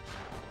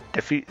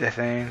defeat the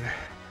thing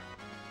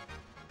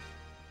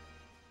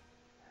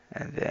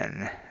and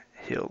then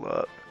heal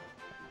up.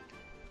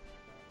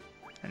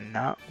 And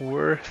not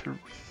worth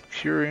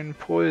curing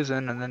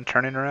poison and then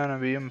turning around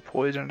and being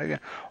poisoned again,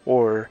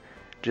 or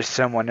just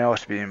someone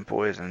else being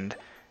poisoned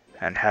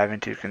and having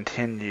to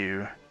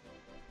continue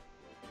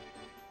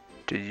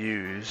to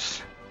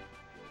use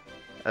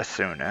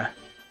Asuna.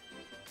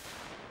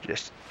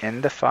 Just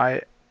end the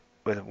fight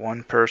with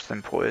one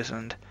person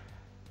poisoned.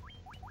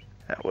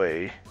 That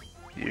way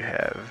you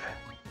have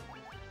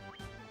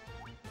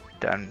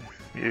done,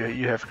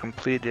 you have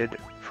completed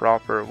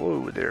proper,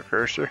 whoa there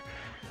cursor,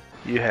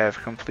 you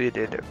have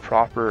completed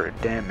proper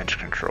damage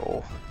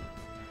control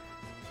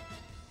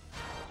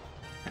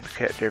and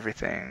kept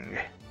everything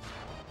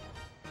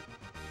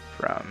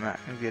from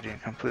getting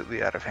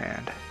completely out of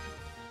hand.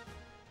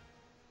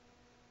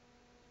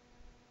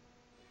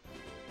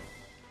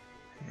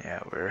 Yeah,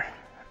 we're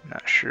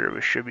not sure.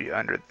 We should be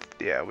under,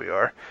 yeah we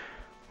are.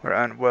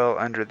 We're well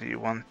under the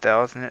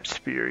 1000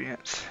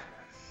 experience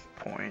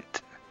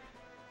point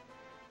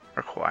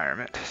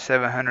requirement.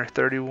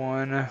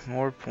 731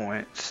 more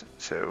points,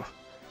 so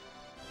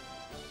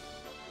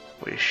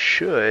we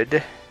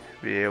should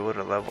be able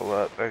to level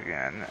up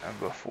again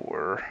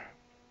before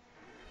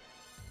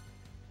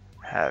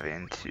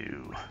having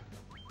to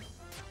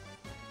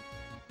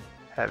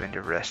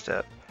rest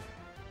up.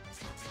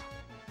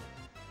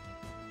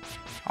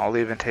 I'll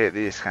even take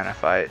these kind of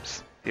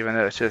fights, even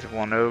though it's just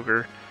one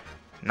ogre.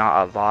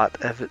 not a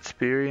lot of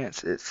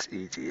experience, it's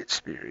easy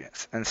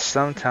experience. And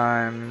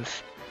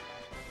sometimes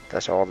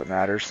that's all that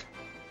matters.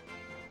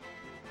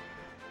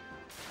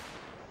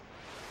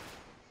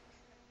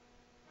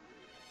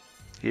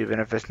 Even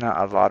if it's not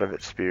a lot of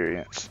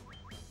experience.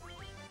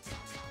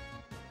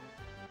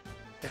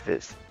 If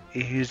it's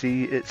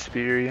easy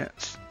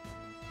experience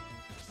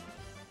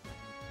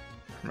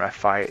from a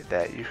fight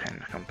that you can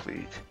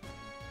complete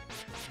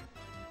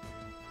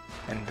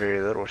in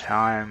very little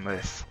time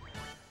with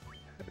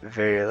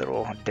very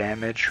little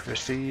damage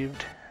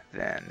received,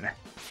 then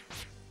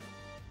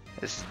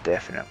it's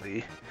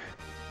definitely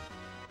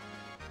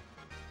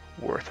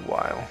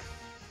worthwhile.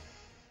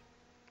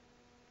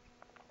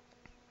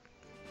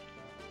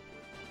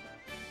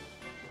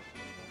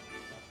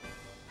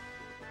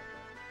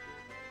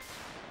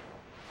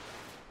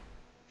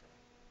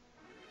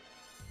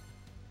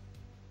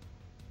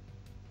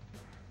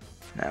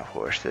 Now, of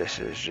course, this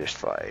is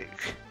just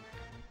like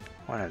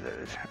one of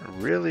those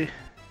really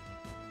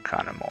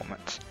kind of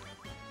moments.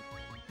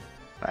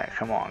 Like,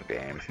 come on,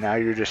 game. Now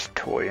you're just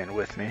toying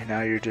with me.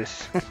 Now you're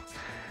just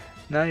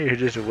now you're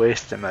just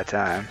wasting my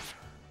time.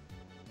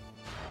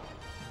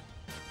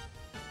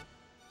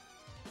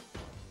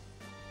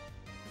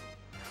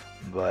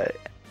 But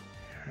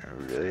it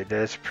really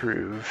does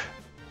prove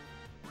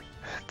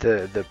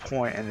the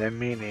point and the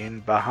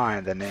meaning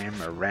behind the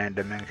name of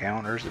random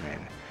encounters. I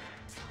mean,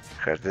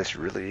 because this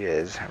really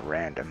is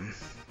random.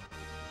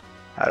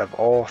 Out of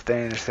all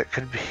things that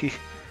could be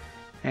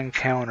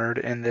encountered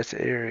in this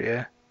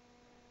area,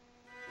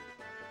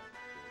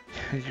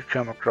 you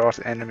come across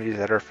enemies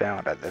that are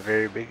found at the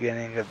very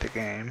beginning of the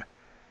game.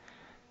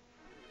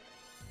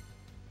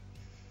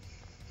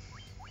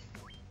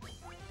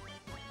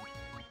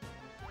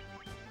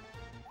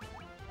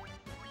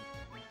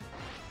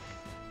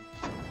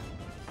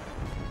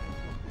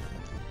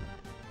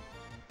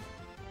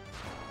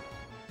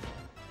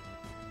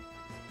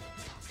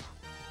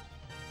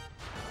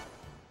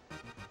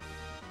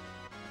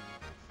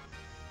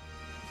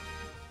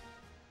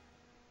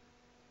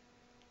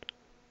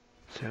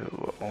 So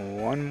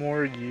one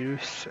more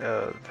use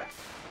of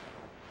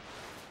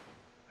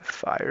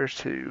Fire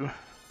 2.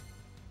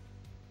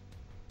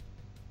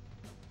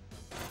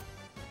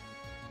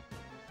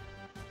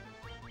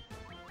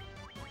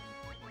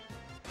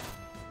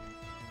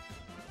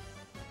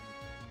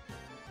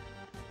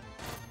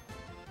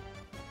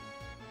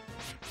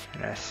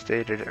 And as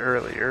stated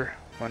earlier,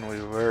 when we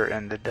were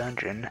in the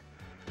dungeon,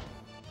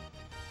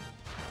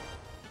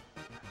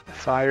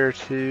 Fire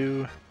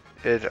 2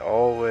 is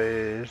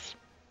always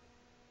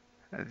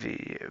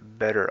the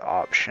better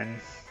option.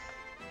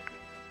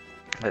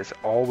 It's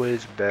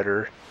always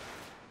better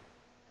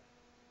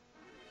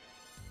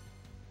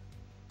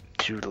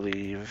to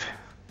leave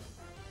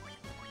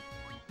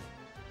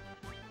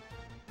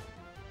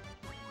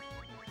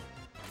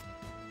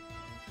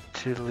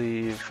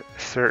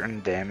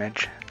certain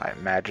damage, like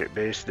magic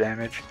based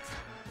damage,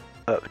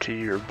 up to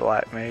your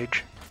black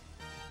mage.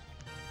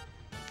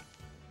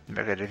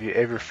 Because if you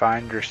ever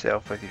find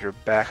yourself with your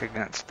back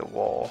against the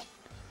wall,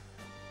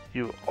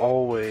 you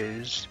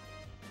always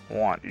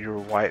want your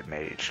white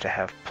mage to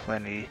have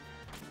plenty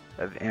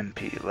of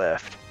MP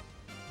left.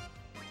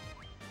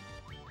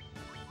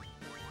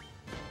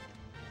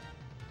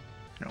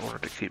 In order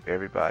to keep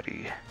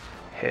everybody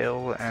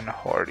hale and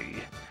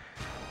hearty,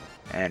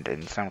 and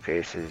in some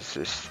cases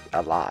just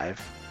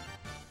alive.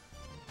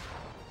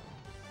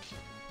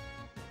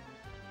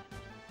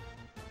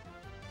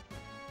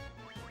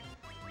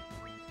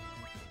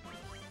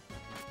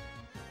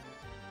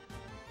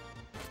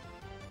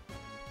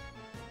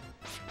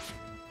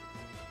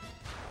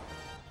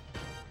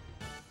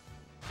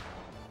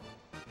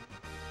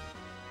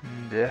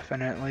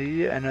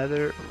 Definitely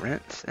another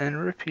rinse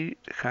and repeat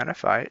kind of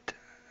fight.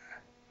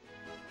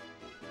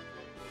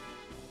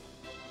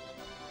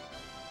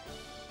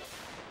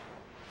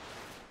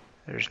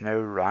 There's no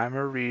rhyme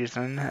or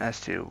reason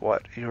as to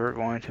what you're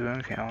going to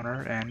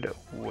encounter and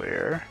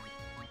where.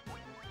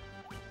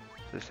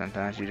 So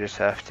sometimes you just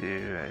have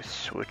to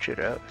switch it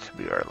up. This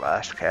will be our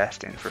last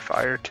casting for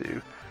Fire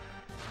 2.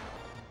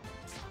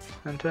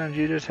 Sometimes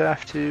you just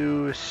have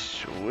to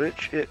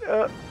switch it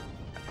up.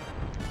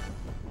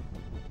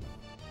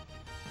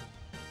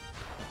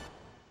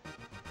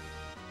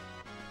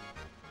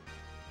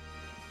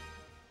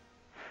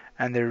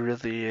 And there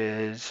really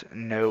is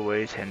no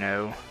way to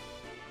know.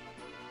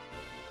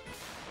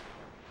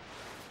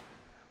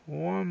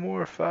 One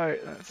more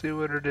fight. Let's see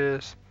what it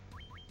is.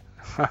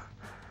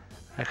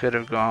 I could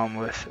have gone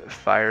with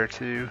Fire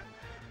 2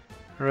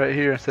 right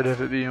here instead of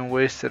it being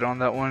wasted on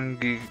that one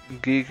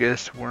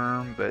Gigas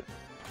worm, but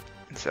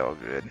it's all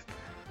good.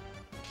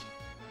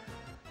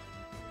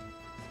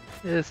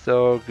 It's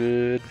all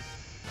good.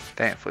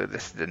 Thankfully,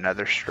 this is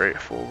another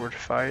straightforward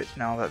fight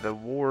now that the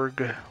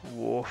Warg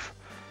Wolf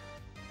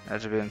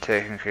has been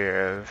taken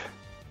care of.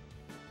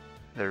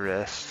 The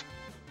rest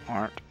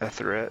aren't a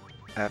threat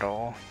at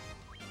all.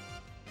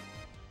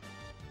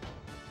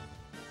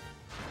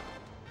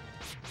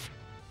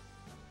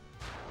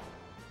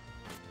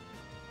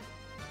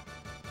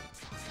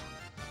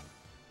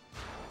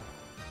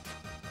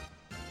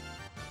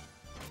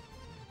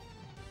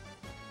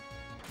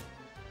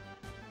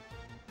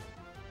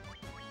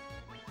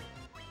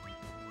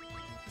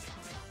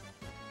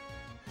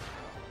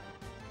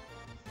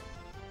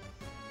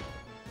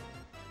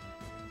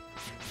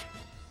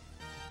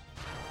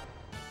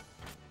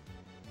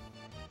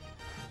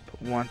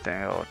 one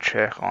thing I'll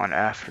check on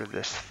after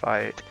this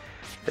fight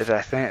is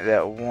I think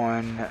that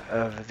one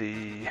of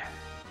the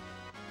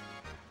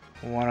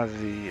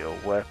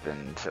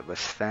weapons that was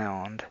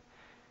found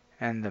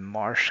in the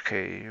Marsh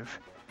Cave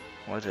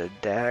was a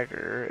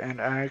dagger,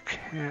 and I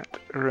can't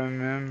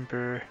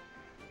remember.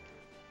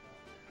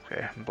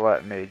 Okay,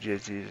 Black Mage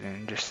is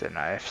using just a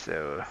knife,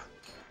 so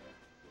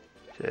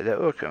that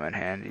will come in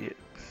handy. It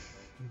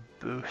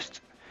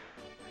boosts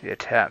the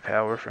attack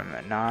power from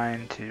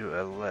 9 to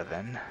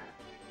 11.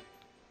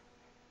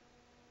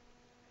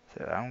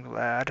 So I'm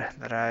glad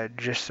that I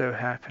just so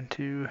happened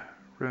to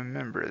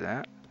remember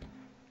that.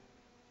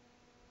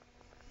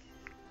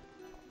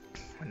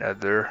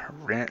 Another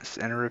rinse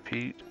and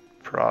repeat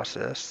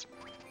process.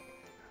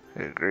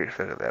 Good grief,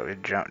 look at that, we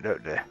jumped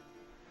up to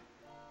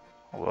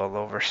well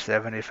over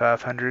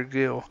 7,500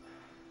 gil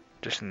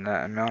just in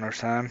that amount of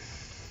time.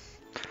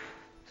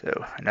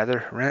 So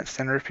another rinse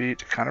and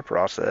repeat kind of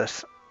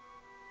process.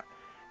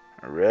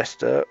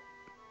 Rest up.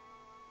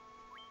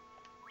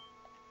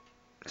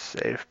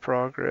 Save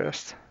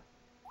progress.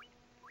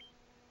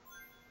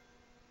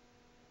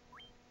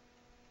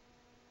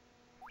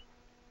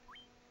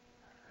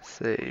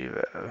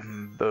 Save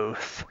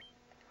both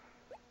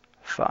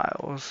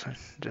files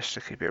just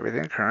to keep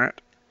everything current.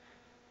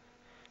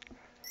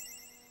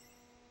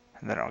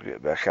 And then I'll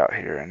get back out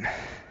here and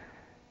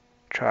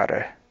try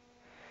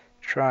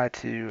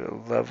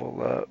to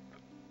level up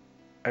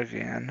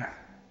again.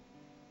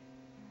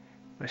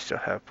 We still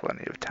have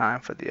plenty of time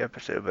for the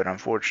episode, but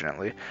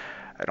unfortunately,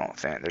 I don't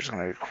think there's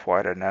going to be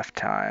quite enough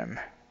time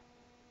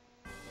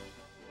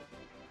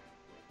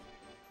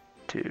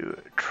to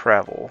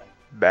travel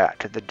back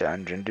to the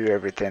dungeon, do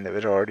everything that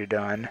was already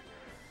done,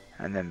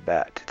 and then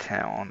back to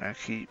town and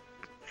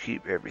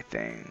keep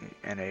everything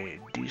in a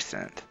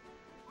decent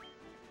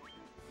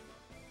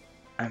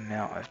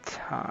amount of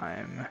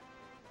time.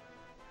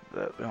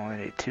 But we only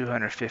need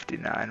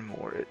 259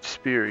 more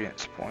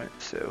experience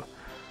points, so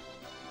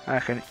I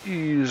can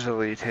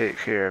easily take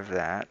care of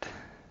that.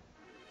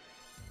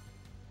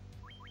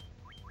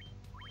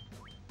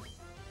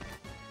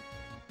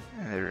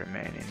 In the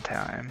remaining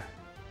time.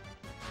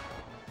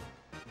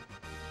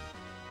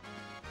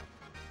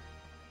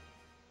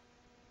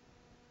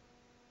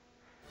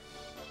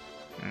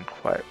 And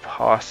quite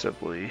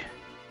possibly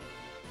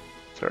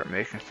start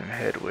making some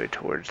headway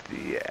towards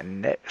the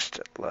next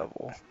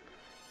level.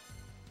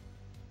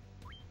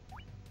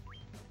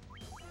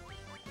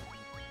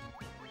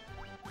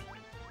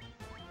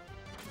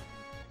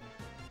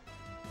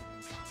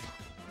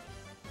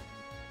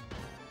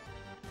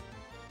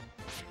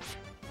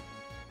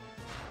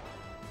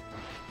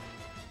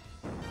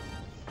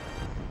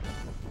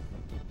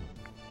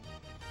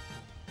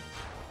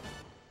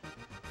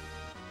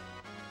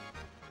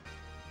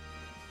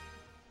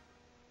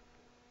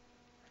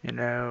 You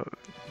know,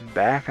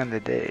 back in the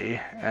day,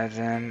 as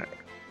in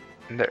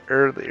the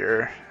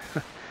earlier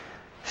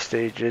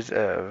stages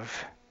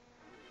of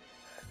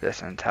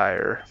this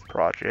entire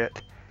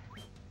project,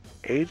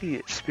 80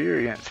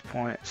 experience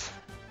points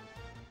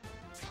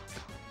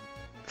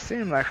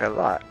seemed like a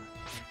lot.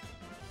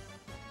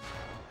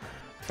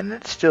 And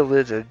it still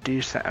is a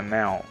decent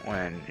amount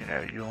when, you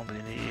know, you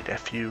only need a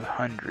few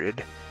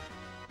hundred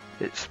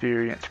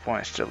experience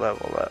points to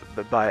level up.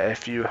 But by a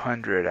few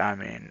hundred, I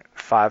mean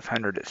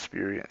 500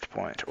 experience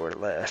points or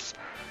less.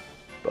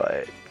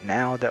 But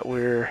now that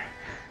we're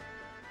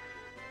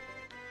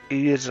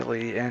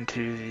easily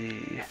into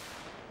the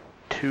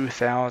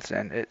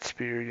 2,000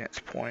 experience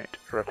point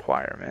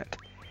requirement,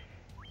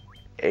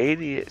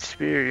 80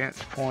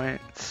 experience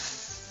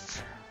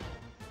points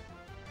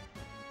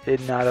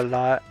is not a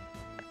lot,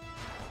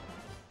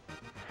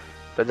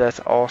 but that's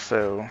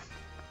also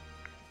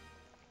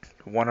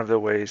one of the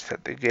ways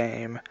that the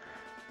game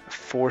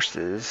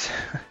forces,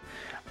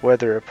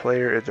 whether a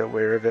player is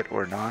aware of it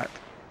or not,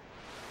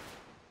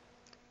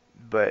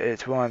 but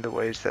it's one of the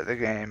ways that the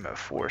game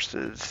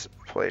forces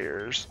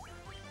players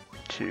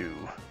to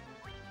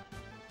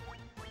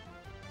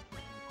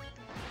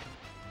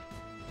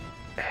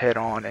head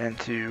on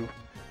into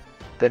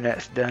the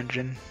next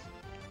dungeon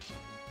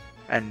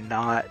and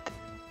not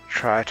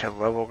try to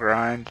level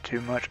grind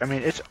too much. I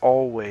mean, it's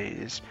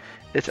always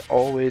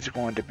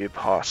going to be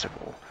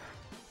possible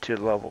to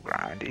level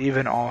grind,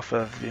 even off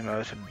of the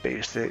most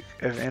basic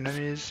of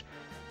enemies.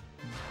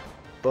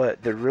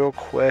 But the real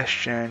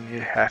question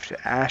you have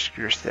to ask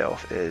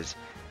yourself is,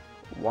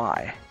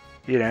 why?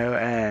 You know,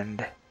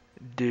 and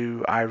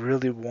do I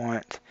really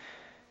want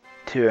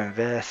to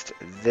invest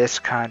this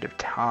kind of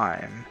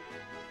time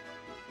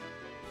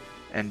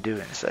in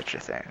doing such a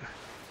thing?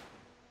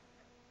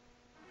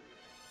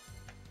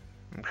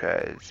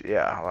 Because,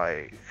 yeah,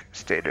 like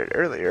stated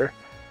earlier,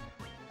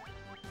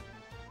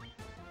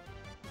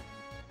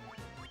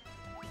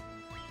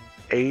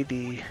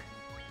 $80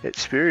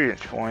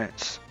 experience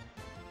points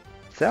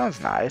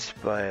sounds nice,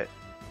 but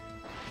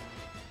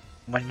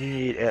when you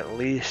need at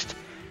least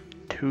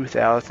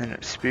 2,000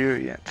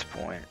 experience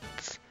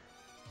points,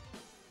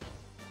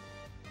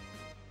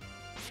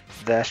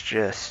 that's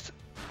just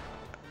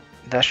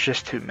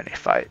too many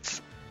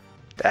fights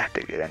stack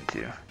to get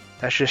into.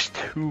 That's just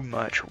too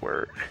much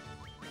work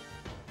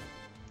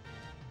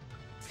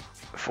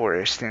for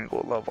a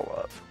single level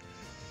up.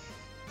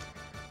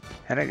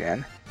 And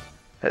again,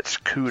 that's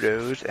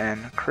kudos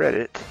and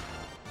credit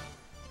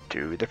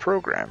to the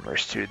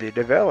programmers, to the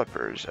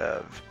developers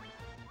of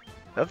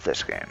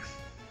this game.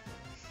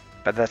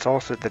 But that's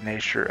also the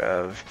nature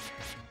of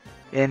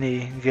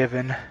any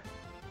given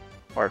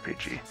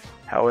RPG.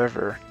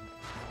 However,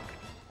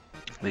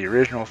 the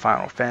original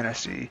Final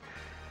Fantasy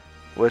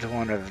was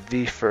one of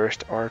the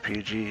first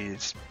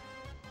RPGs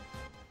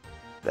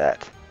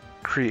that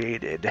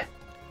created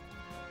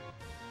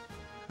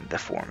the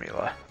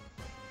formula.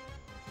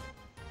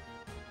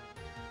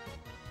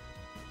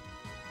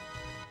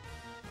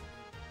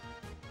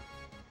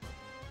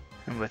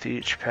 And with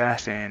each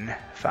passing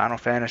Final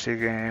Fantasy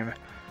game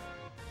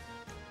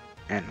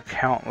and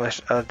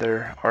countless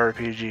other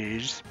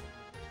RPGs,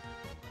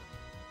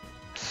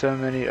 so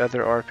many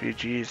other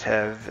RPGs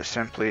have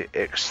simply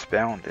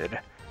expounded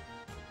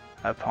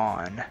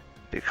upon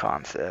the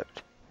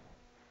concept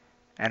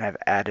and have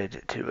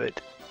added to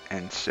it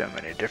in so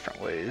many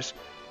different ways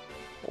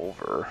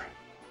over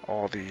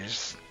all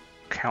these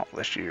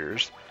countless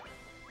years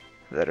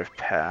that have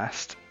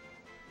passed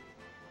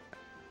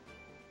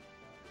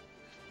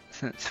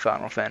since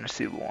Final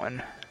Fantasy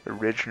I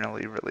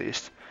originally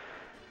released.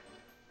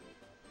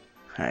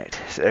 Alright,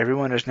 so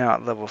everyone is now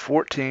at level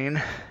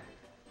 14,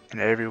 and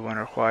everyone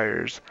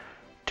requires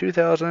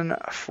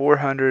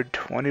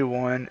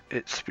 2,421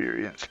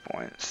 experience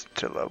points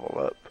to level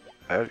up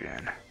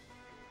again.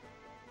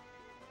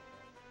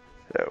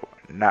 So,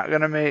 not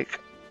gonna make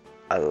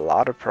a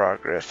lot of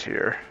progress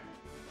here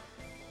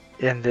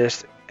in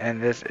this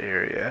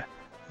area,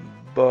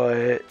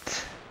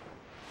 but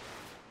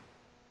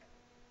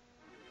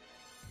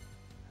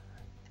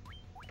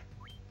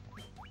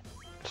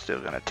still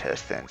gonna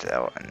test things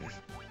out and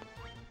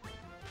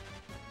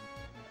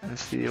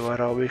see what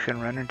all we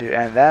can run into.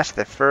 And that's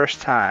the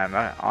first time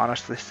I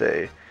honestly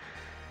say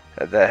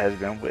that has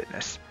been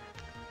witnessed.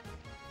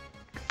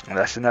 And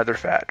that's another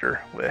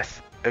factor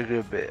with a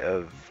good bit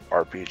of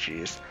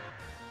RPGs.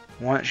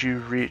 Once you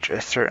reach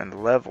a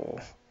certain level,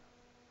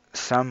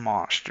 some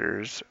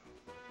monsters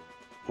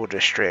will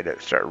just straight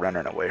up start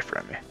running away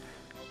from you.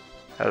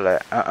 They're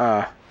like,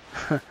 I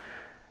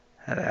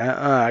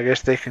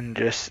guess they can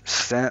just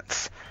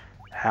sense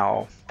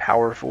how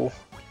powerful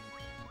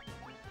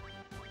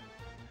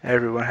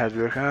everyone has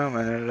become,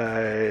 and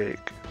they're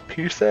like,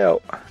 peace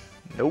out.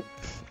 Nope,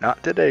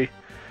 not today.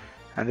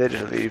 And they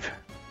just leave.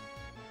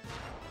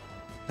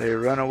 They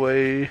run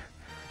away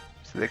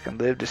so they can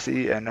live to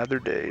see another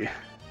day.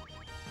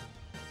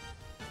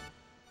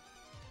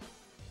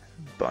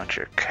 Bunch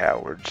of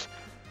cowards.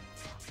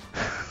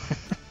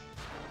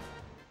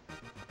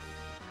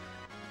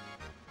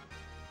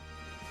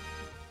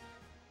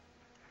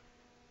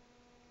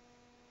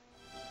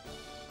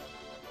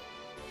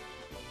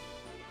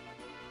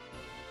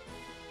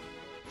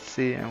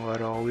 Seeing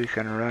what all we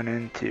can run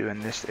into in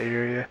this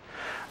area.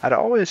 I'd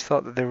always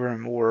thought that there were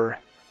more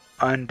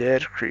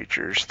undead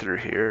creatures through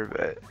here,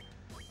 but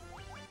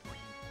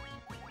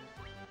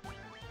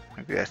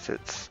I guess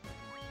it's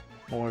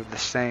more of the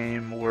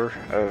same, more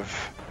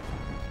of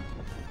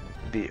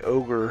the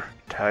ogre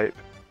type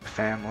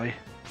family.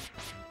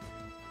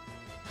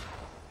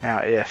 Now,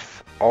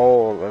 if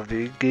all of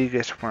the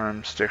Gigas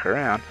worms stick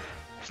around,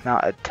 it's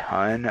not a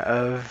ton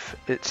of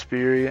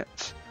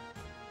experience,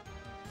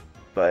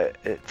 but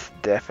it's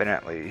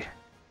definitely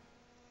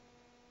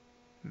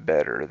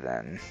better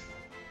than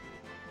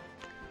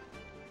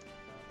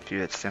if you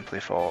had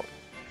simply fought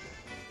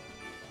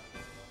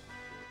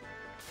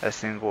a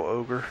single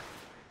ogre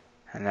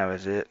and that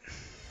was it.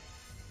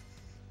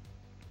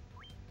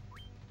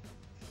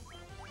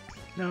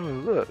 No,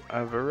 look,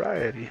 a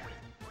variety.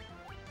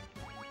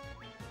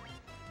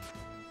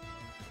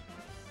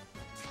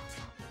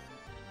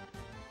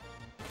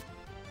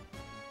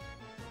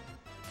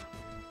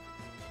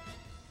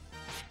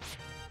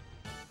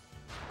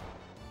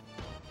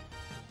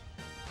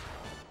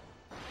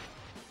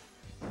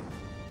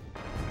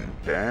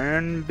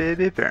 Burn,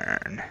 baby,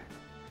 burn.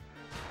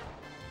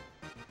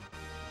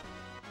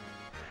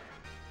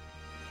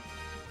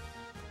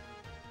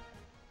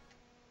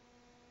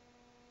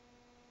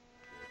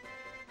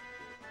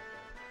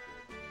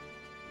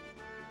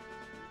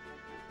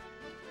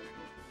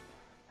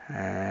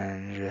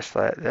 And just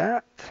like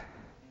that,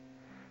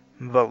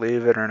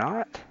 believe it or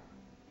not,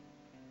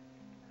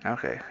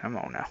 okay, come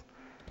on now,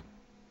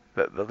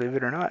 but believe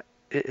it or not,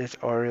 it is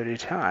already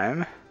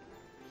time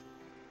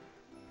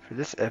for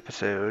this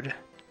episode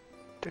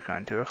to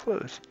come to a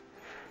close.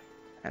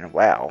 And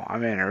wow, I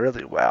mean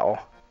really wow,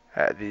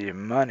 at the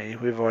money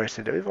we've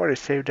already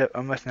saved up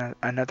almost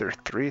another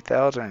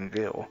 3,000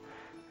 gil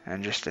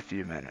in just a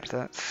few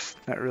minutes.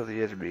 That really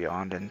is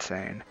beyond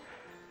insane.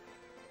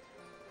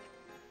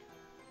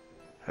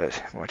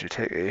 But I'm going to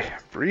take a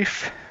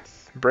brief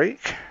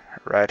break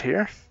right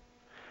here,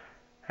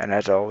 and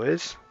as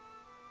always,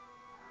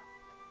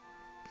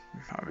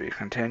 I'll be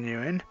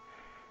continuing.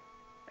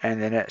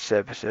 And the next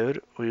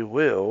episode, we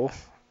will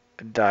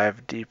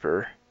dive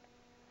deeper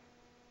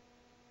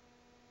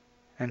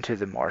into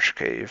the Marsh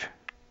Cave.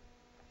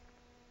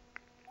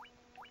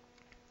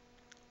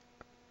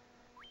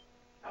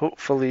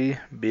 Hopefully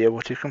be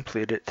able to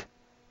complete it,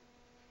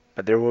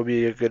 but there will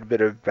be a good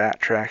bit of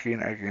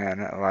backtracking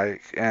again,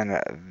 like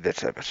in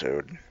this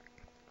episode.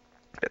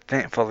 But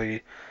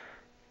thankfully,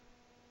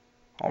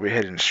 I'll be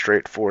heading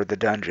straight for the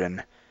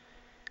dungeon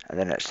in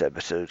the next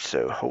episode,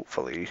 so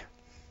hopefully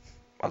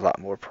a lot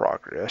more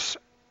progress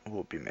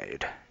will be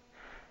made.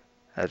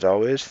 As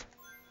always,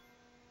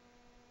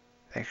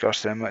 thank y'all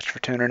so much for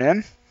tuning in,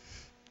 and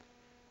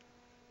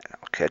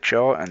I'll catch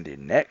y'all in the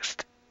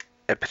next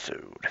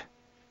episode.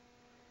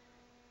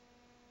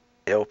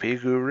 LP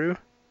Guru,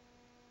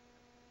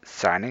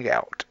 signing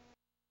out.